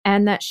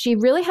 And that she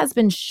really has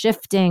been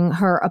shifting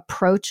her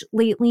approach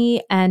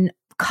lately and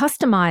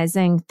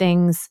customizing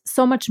things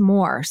so much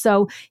more.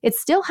 So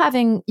it's still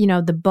having, you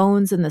know, the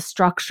bones and the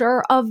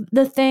structure of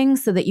the thing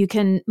so that you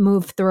can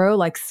move through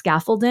like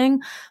scaffolding,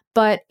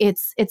 but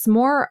it's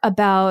more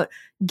about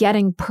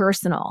getting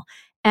personal.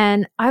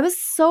 And I was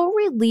so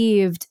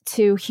relieved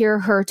to hear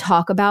her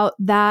talk about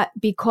that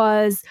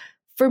because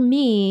for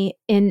me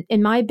in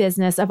my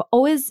business, I've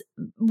always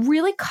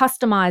really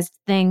customized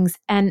things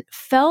and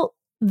felt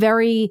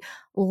very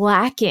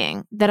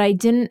lacking that I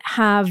didn't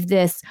have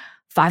this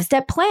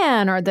 5-step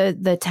plan or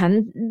the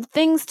 10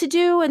 things to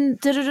do and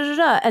da da da da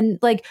da. And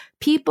like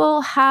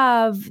people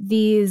have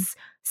these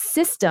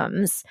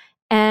systems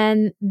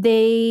and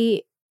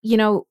they, you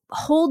know,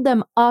 hold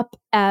them up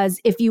as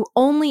if you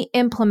only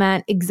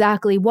implement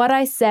exactly what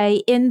I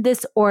say in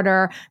this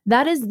order,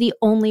 that is the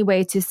only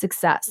way to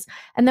success.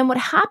 And then what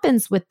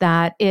happens with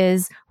that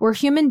is we're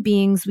human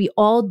beings. We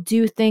all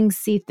do things,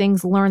 see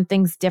things, learn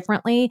things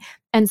differently.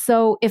 And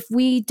so if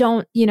we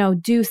don't, you know,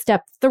 do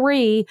step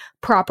 3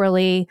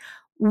 properly,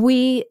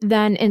 we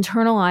then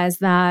internalize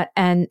that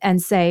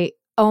and say,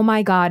 oh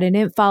my God, I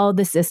didn't follow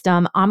the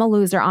system. I'm a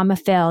loser. I'm a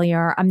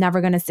failure. I'm never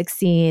going to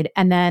succeed.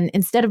 And then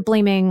instead of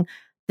blaming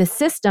the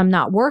system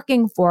not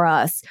working for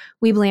us,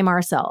 we blame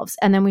ourselves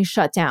and then we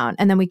shut down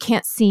and then we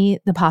can't see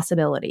the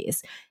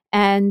possibilities.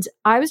 And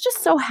I was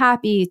just so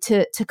happy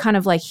to kind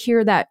of like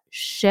hear that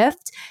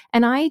shift.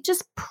 And I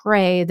just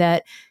pray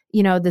that,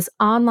 you know, this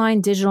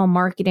online digital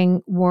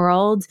marketing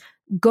world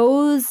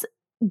goes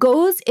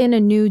in a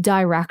new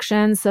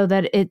direction so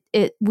that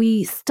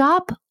we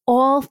stop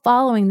all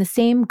following the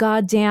same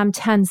goddamn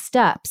 10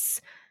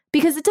 steps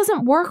because it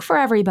doesn't work for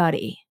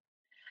everybody.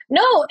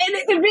 No,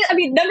 and I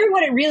mean, number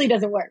one, it really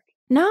doesn't work.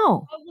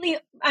 No. Probably,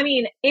 I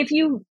mean, if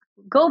you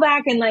go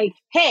back and like,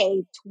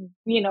 hey,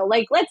 you know,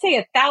 like let's say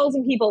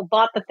 1,000 people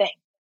bought the thing,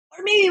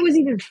 or maybe it was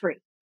even free,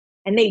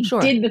 and they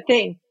did the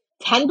thing.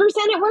 10%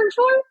 it worked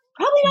for?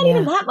 Probably not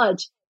even that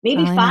much.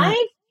 Maybe Probably 5, not.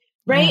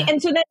 right? Yeah.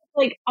 And so then,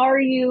 like, are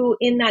you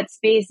in that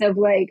space of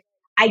like,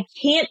 I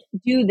can't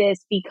do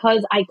this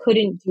because I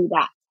couldn't do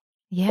that?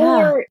 Yeah.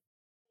 Or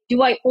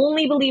do I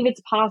only believe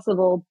it's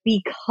possible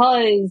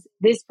because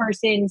this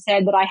person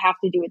said that I have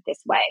to do it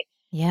this way?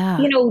 Yeah.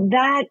 You know,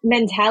 that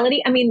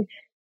mentality. I mean,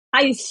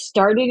 I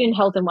started in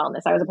health and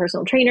wellness. I was a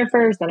personal trainer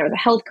first, then I was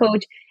a health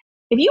coach.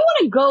 If you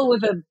want to go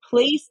with a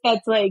place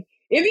that's like,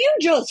 if you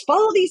just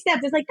follow these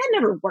steps, it's like, that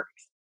never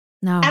works.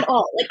 No. At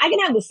all. Like I can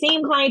have the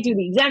same client do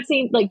the exact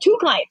same, like 2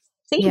 clients,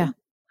 same,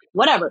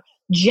 whatever,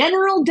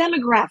 general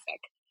demographic,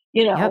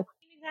 you know,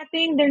 that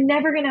thing, they're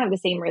never going to have the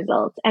same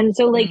results. And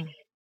so like,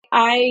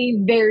 I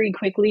very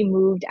quickly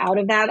moved out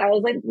of that. I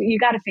was like, you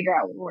got to figure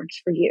out what works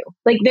for you.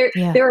 Like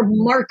there are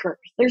markers.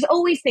 There's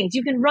always things.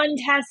 You can run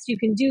tests. You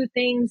can do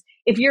things.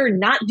 If you're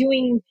not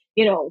doing,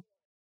 you know,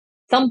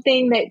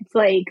 something that's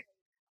like,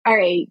 all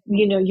right,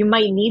 you know, you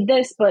might need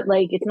this, but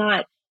like, it's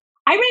not.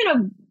 I ran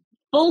a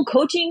full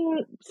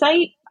coaching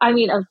site. I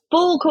mean, a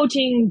full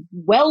coaching,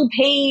 well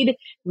paid,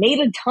 made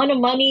a ton of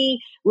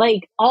money,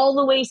 like all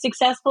the way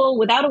successful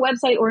without a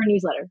website or a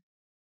newsletter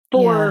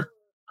for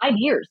 5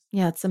 years.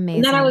 Yeah, it's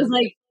amazing. And then I was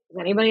like, does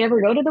anybody ever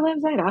go to the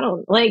website? I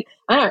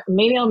don't,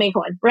 maybe I'll make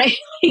one, right?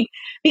 Like,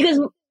 because,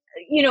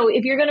 you know,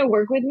 if you're going to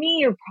work with me,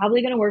 you're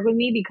probably going to work with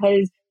me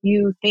because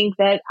you think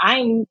that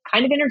I'm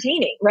kind of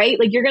entertaining, right?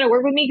 Like you're going to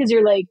work with me because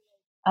you're like,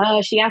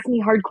 she asked me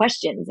hard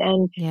questions.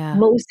 And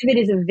most of it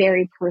is a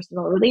very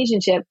personal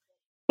relationship.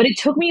 But it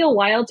took me a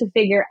while to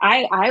figure,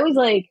 I was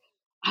like,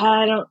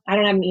 I don't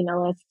have an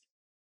email list.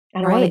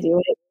 I don't want to Right.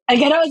 do it.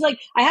 Again, I was like,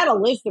 I had a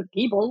list of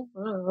people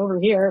over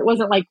here. It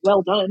wasn't like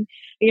well done,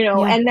 you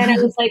know. Yeah. And then I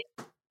was like,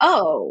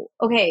 oh,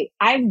 okay,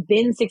 I've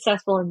been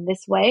successful in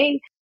this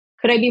way.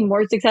 Could I be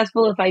more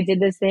successful if I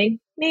did this thing?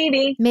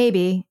 Maybe.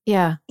 Maybe.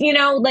 Yeah. You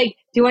know, like,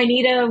 do I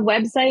need a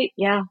website?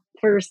 Yeah,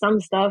 for some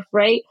stuff,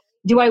 right?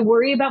 Do I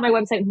worry about my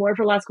website more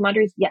for Las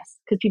Comadres? Yes,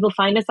 because people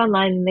find us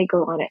online and they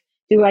go on it.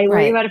 Do I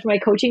worry Right. about it for my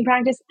coaching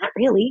practice? Not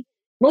really.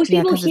 Most Yeah.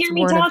 people Because it's hear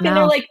me word of talk and they're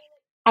mouth. like,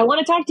 I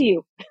want to talk to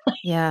you.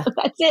 Yeah.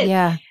 That's it.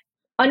 Yeah.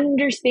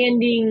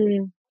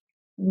 Understanding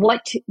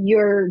what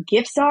your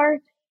gifts are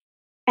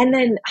and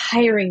then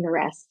hiring the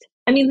rest.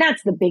 I mean,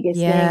 that's the biggest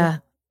thing. Yeah.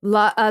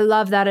 I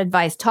love that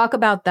advice. Talk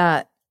about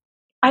that.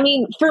 I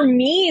mean, for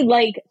me,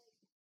 like,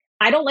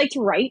 I don't like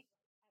to write.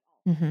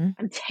 Mm-hmm.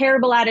 I'm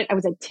terrible at it. I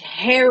was a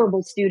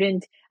terrible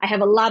student. I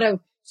have a lot of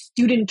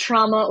student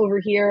trauma over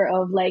here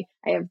of like,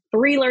 I have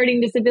 3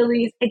 learning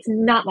disabilities. It's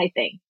not my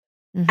thing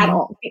at Mm-hmm.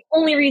 all. The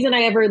only reason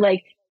I ever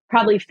like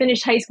probably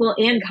finished high school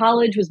and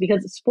college was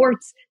because of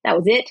sports. That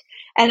was it.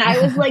 And I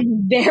was like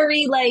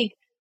very like,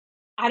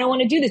 I don't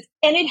want to do this.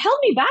 And it held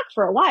me back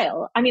for a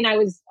while. I mean, I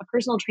was a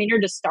personal trainer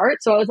to start.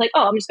 So I was like,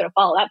 oh, I'm just going to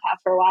follow that path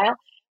for a while.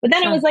 But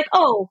then I was Sure. like,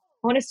 oh,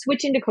 I want to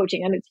switch into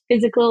coaching. And it's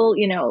physical,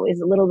 you know,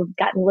 is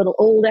gotten a little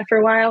old after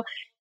a while.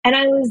 And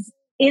I was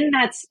in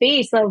that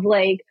space of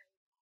like,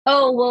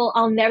 oh, well,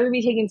 I'll never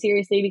be taken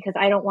seriously because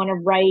I don't want to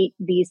write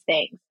these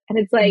things. And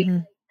it's like, Mm-hmm.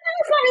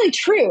 that's not really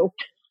true.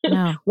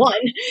 No. One,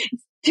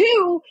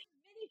 two,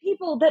 many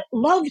people that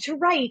love to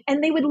write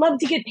and they would love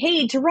to get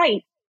paid to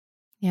write.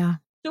 Yeah.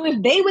 So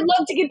if they would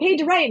love to get paid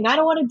to write and I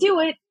don't want to do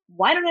it,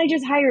 why don't I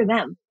just hire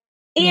them?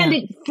 And Yeah.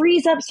 it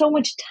frees up so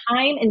much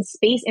time and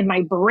space in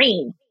my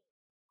brain.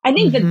 I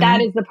think that Mm-hmm.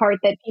 that is the part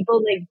that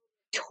people like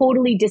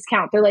totally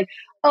discount. They're like,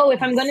 oh,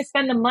 if I'm going to Yes.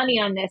 spend the money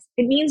on this,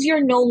 it means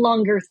you're no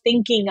longer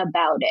thinking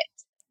about it.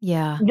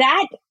 Yeah.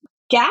 That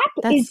gap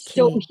That's is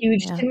so key.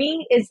 huge Yeah. to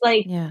me. Is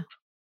like Yeah.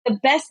 the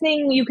best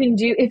thing you can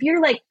do if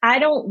you're like, I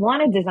don't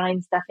want to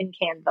design stuff in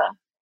Canva,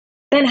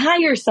 then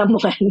hire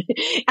someone.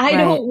 I Right.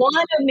 don't want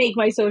to make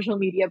my social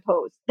media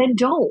posts, then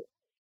don't.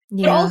 But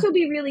Yeah. also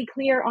be really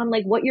clear on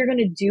like what you're going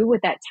to do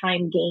with that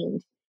time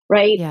gained,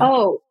 right? Yeah.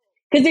 Oh,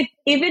 because if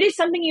it is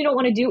something you don't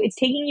want to do, it's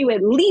taking you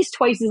at least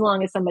twice as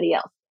long as somebody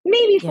else,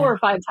 maybe 4 Yeah. or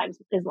 5 times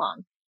as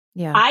long.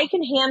 Yeah. I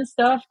can hand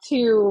stuff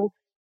to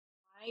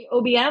my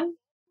OBM. I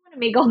want to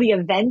make all the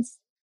events.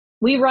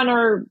 We run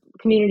our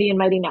community and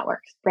Mighty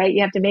Networks, right?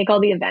 You have to make all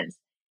the events.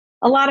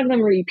 A lot of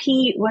them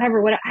repeat,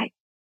 whatever.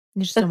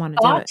 You just The don't want to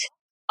do thought it.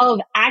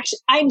 of action,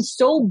 I'm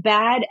so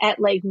bad at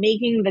like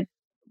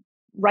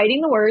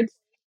writing the words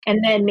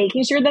and then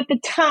making sure that the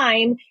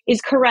time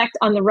is correct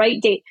on the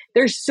right date.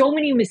 There's so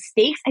many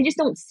mistakes. I just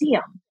don't see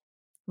them.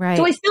 So I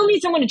Right. still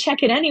need someone to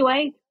check it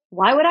anyway.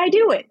 Why would I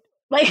do it?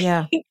 Like,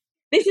 Yeah.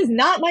 this is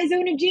not my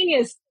zone of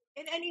genius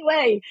in any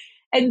way.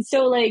 And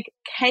so like,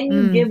 can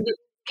you Mm.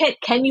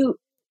 can you,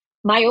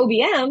 my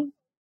OBM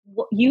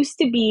used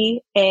to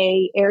be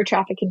a air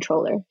traffic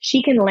controller.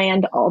 She can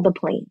land all the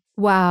planes.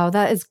 Wow.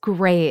 That is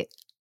great.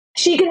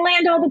 She can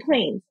land all the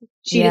planes.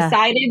 She Yeah.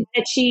 decided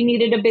that she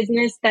needed a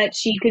business that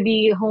she could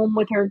be home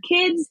with her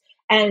kids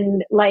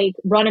and like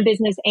run a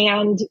business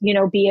and, you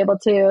know, be able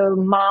to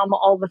mom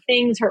all the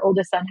things. Her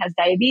oldest son has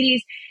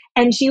diabetes.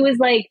 And she was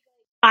like,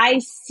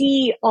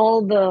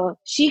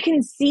 she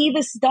can see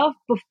the stuff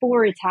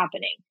before it's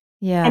happening.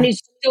 And Yeah.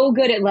 is so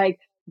good at like,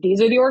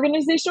 these are the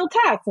organizational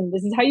tasks and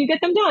this is how you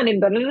get them done.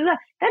 And blah, blah, blah, blah.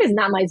 That is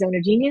not my zone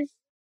of genius.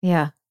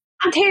 Yeah.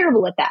 I'm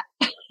terrible at that.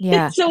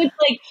 Yeah. So it's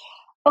like,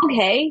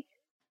 okay,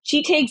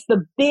 she takes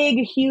the big,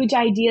 huge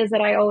ideas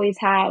that I always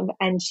have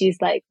and she's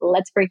like,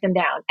 let's break them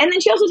down. And then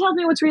she also tells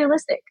me what's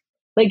realistic.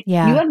 Like, you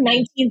Yeah. have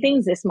 19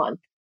 things this month.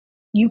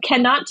 You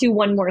cannot do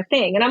one more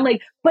thing. And I'm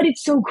like, but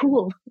it's so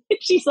cool.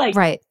 She's like,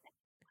 Right.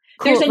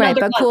 there's Cool, right,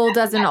 another but month cool after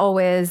doesn't that.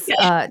 always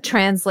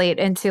translate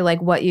into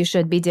like what you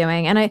should be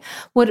doing. And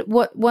what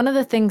one of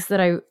the things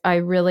that I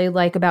really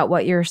like about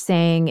what you're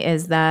saying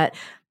is that,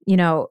 you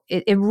know,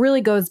 it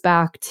really goes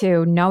back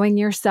to knowing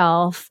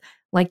yourself,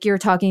 like you're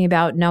talking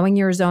about knowing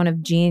your zone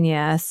of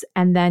genius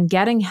and then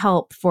getting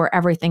help for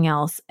everything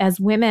else. As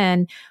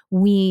women,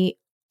 we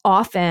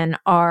often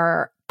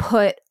are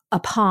put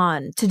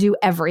upon to do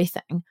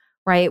everything,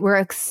 right? We're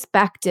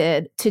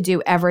expected to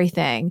do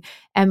everything.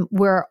 And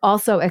we're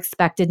also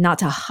expected not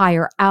to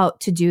hire out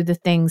to do the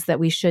things that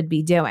we should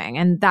be doing.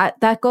 And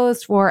that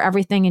goes for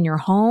everything in your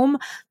home,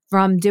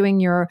 from doing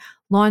your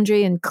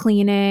laundry and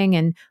cleaning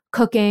and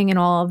cooking and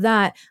all of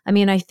that. I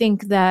mean, I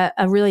think that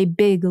a really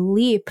big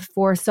leap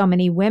for so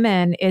many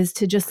women is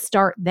to just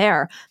start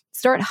there.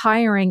 Start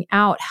hiring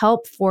out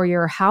help for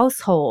your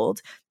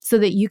household so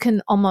that you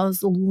can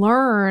almost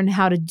learn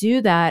how to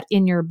do that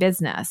in your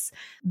business.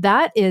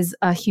 That is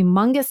a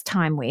humongous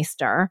time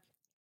waster.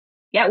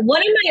 Yeah.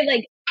 One of my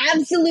like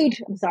I'm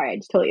sorry, I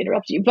just totally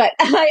interrupted you, but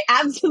my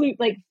absolute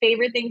like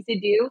favorite things to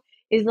do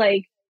is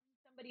like,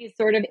 somebody is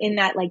sort of in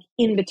that like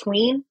in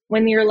between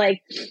when you're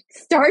like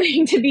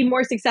starting to be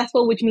more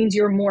successful, which means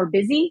you're more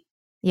busy,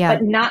 Yeah.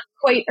 but not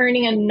quite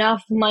earning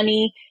enough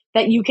money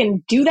that you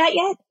can do that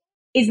yet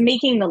is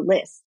making the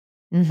list,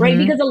 right?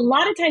 Because a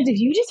lot of times if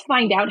you just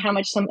find out how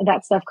much some of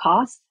that stuff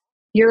costs,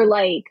 you're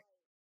like,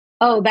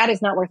 oh, that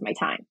is not worth my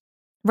time.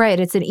 Right.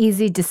 It's an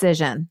easy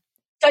decision.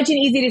 Such an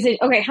easy decision.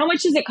 Okay, how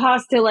much does it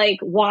cost to like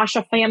wash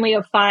a family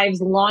of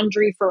five's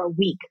laundry for a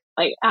week?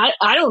 Like,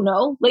 I don't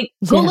know. Like,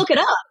 go look it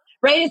up,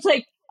 right? It's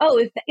like, oh,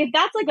 if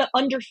that's like an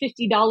under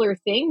 $50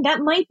 thing, that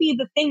might be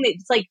the thing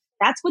that's like,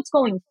 that's what's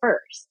going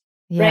first,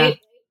 right?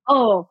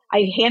 Oh,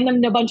 I hand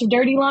them a bunch of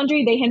dirty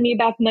laundry. They hand me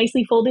back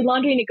nicely folded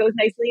laundry and it goes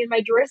nicely in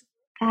my drawers.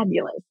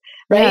 Fabulous,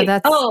 right? Yeah,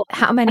 that's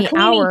how many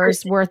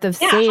hours worth of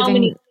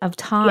saving of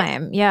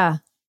time. Yeah.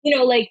 You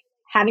know, like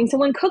having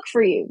someone cook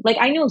for you. Like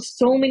I know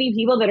so many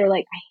people that are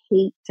like, I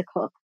hate to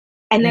cook.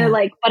 And they're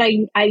like, but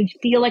I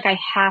feel like I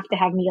have to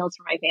have meals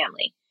for my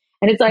family.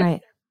 And it's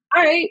like,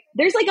 all right,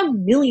 there's like a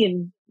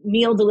million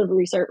meal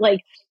delivery like,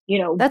 you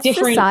know, that's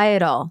different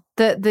societal.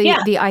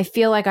 The I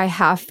feel like I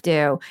have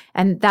to.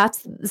 And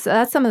that's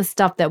some of the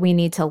stuff that we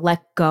need to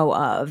let go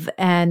of.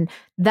 And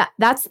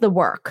that's the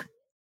work.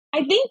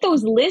 I think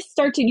those lists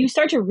you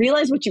start to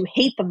realize what you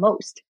hate the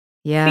most.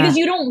 Yeah. Because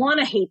you don't want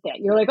to hate that.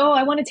 You're like, oh,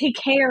 I want to take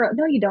care of.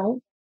 No, you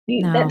don't.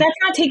 No. That's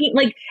not taking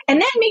and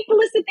then make the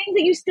list of things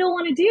that you still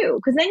want to do.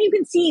 Because then you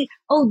can see,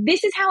 oh,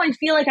 this is how I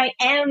feel like I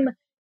am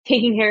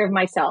taking care of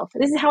myself.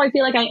 This is how I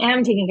feel like I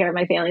am taking care of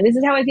my family. This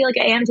is how I feel like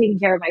I am taking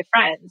care of my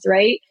friends.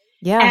 Right.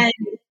 Yeah. And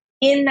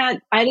in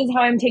that, this is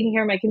how I'm taking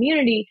care of my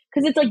community.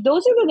 Because it's like,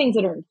 those are the things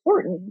that are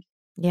important.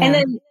 Yeah. And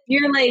then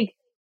you're like,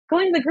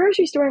 going to the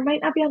grocery store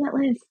might not be on that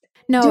list.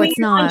 No, doing it's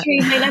not. Laundry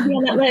might not be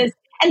on that list.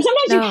 And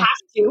sometimes you have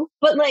to,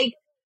 but like,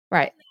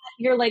 right.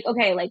 You're like,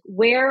 okay, like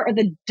where are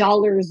the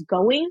dollars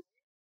going?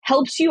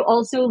 Helps you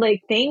also like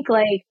think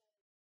like,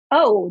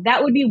 oh,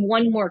 that would be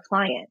one more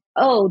client.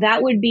 Oh,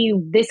 that would be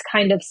this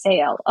kind of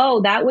sale.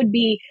 Oh, that would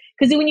be,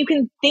 because when you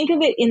can think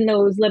of it in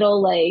those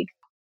little like,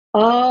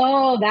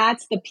 oh,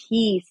 that's the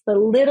piece, the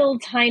little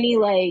tiny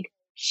like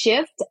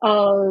shift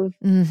of,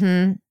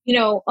 you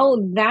know,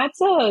 oh,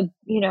 that's a,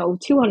 you know,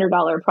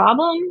 $200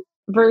 problem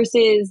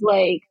versus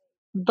like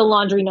the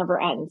laundry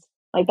never ends.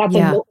 Like that's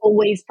a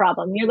always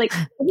problem. You're like,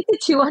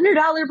 it's a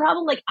 $200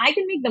 problem. Like I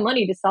can make the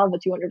money to solve a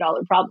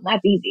 $200 problem.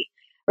 That's easy.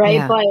 Right.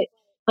 Yeah. But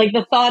like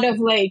the thought of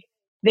like,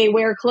 they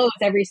wear clothes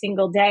every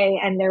single day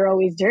and they're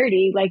always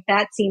dirty. Like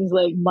that seems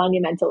like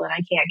monumental and I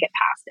can't get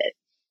past it.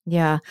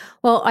 Yeah.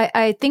 Well,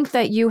 I think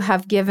that you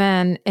have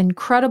given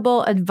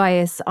incredible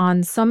advice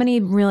on so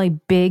many really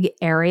big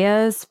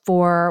areas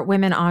for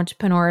women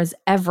entrepreneurs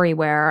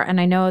everywhere. And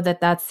I know that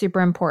that's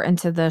super important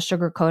to the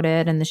Sugar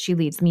Coated and the She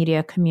Leads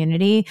Media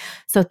community.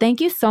 So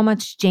thank you so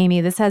much, Jamie.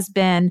 This has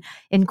been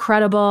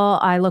incredible.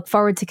 I look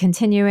forward to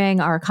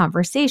continuing our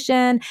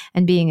conversation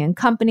and being in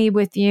company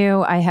with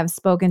you. I have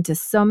spoken to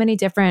so many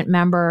different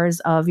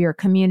members of your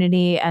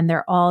community, and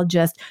they're all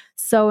just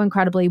so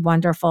incredibly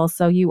wonderful.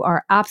 So you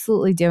are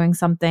absolutely doing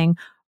something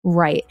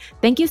right.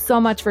 Thank you so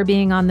much for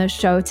being on the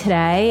show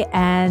today.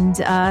 And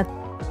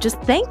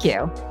just thank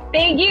you.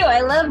 Thank you. I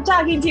love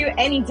talking to you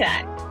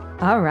anytime.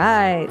 All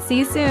right. See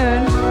you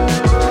soon.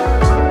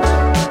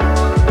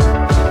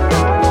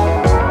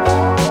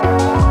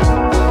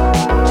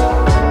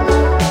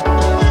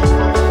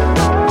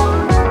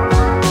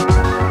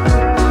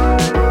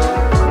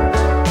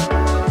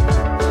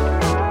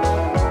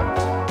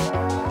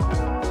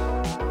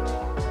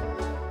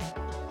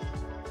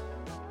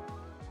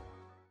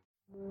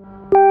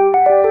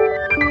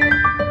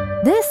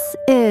 This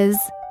is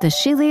the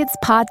She Leads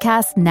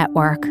Podcast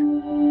Network.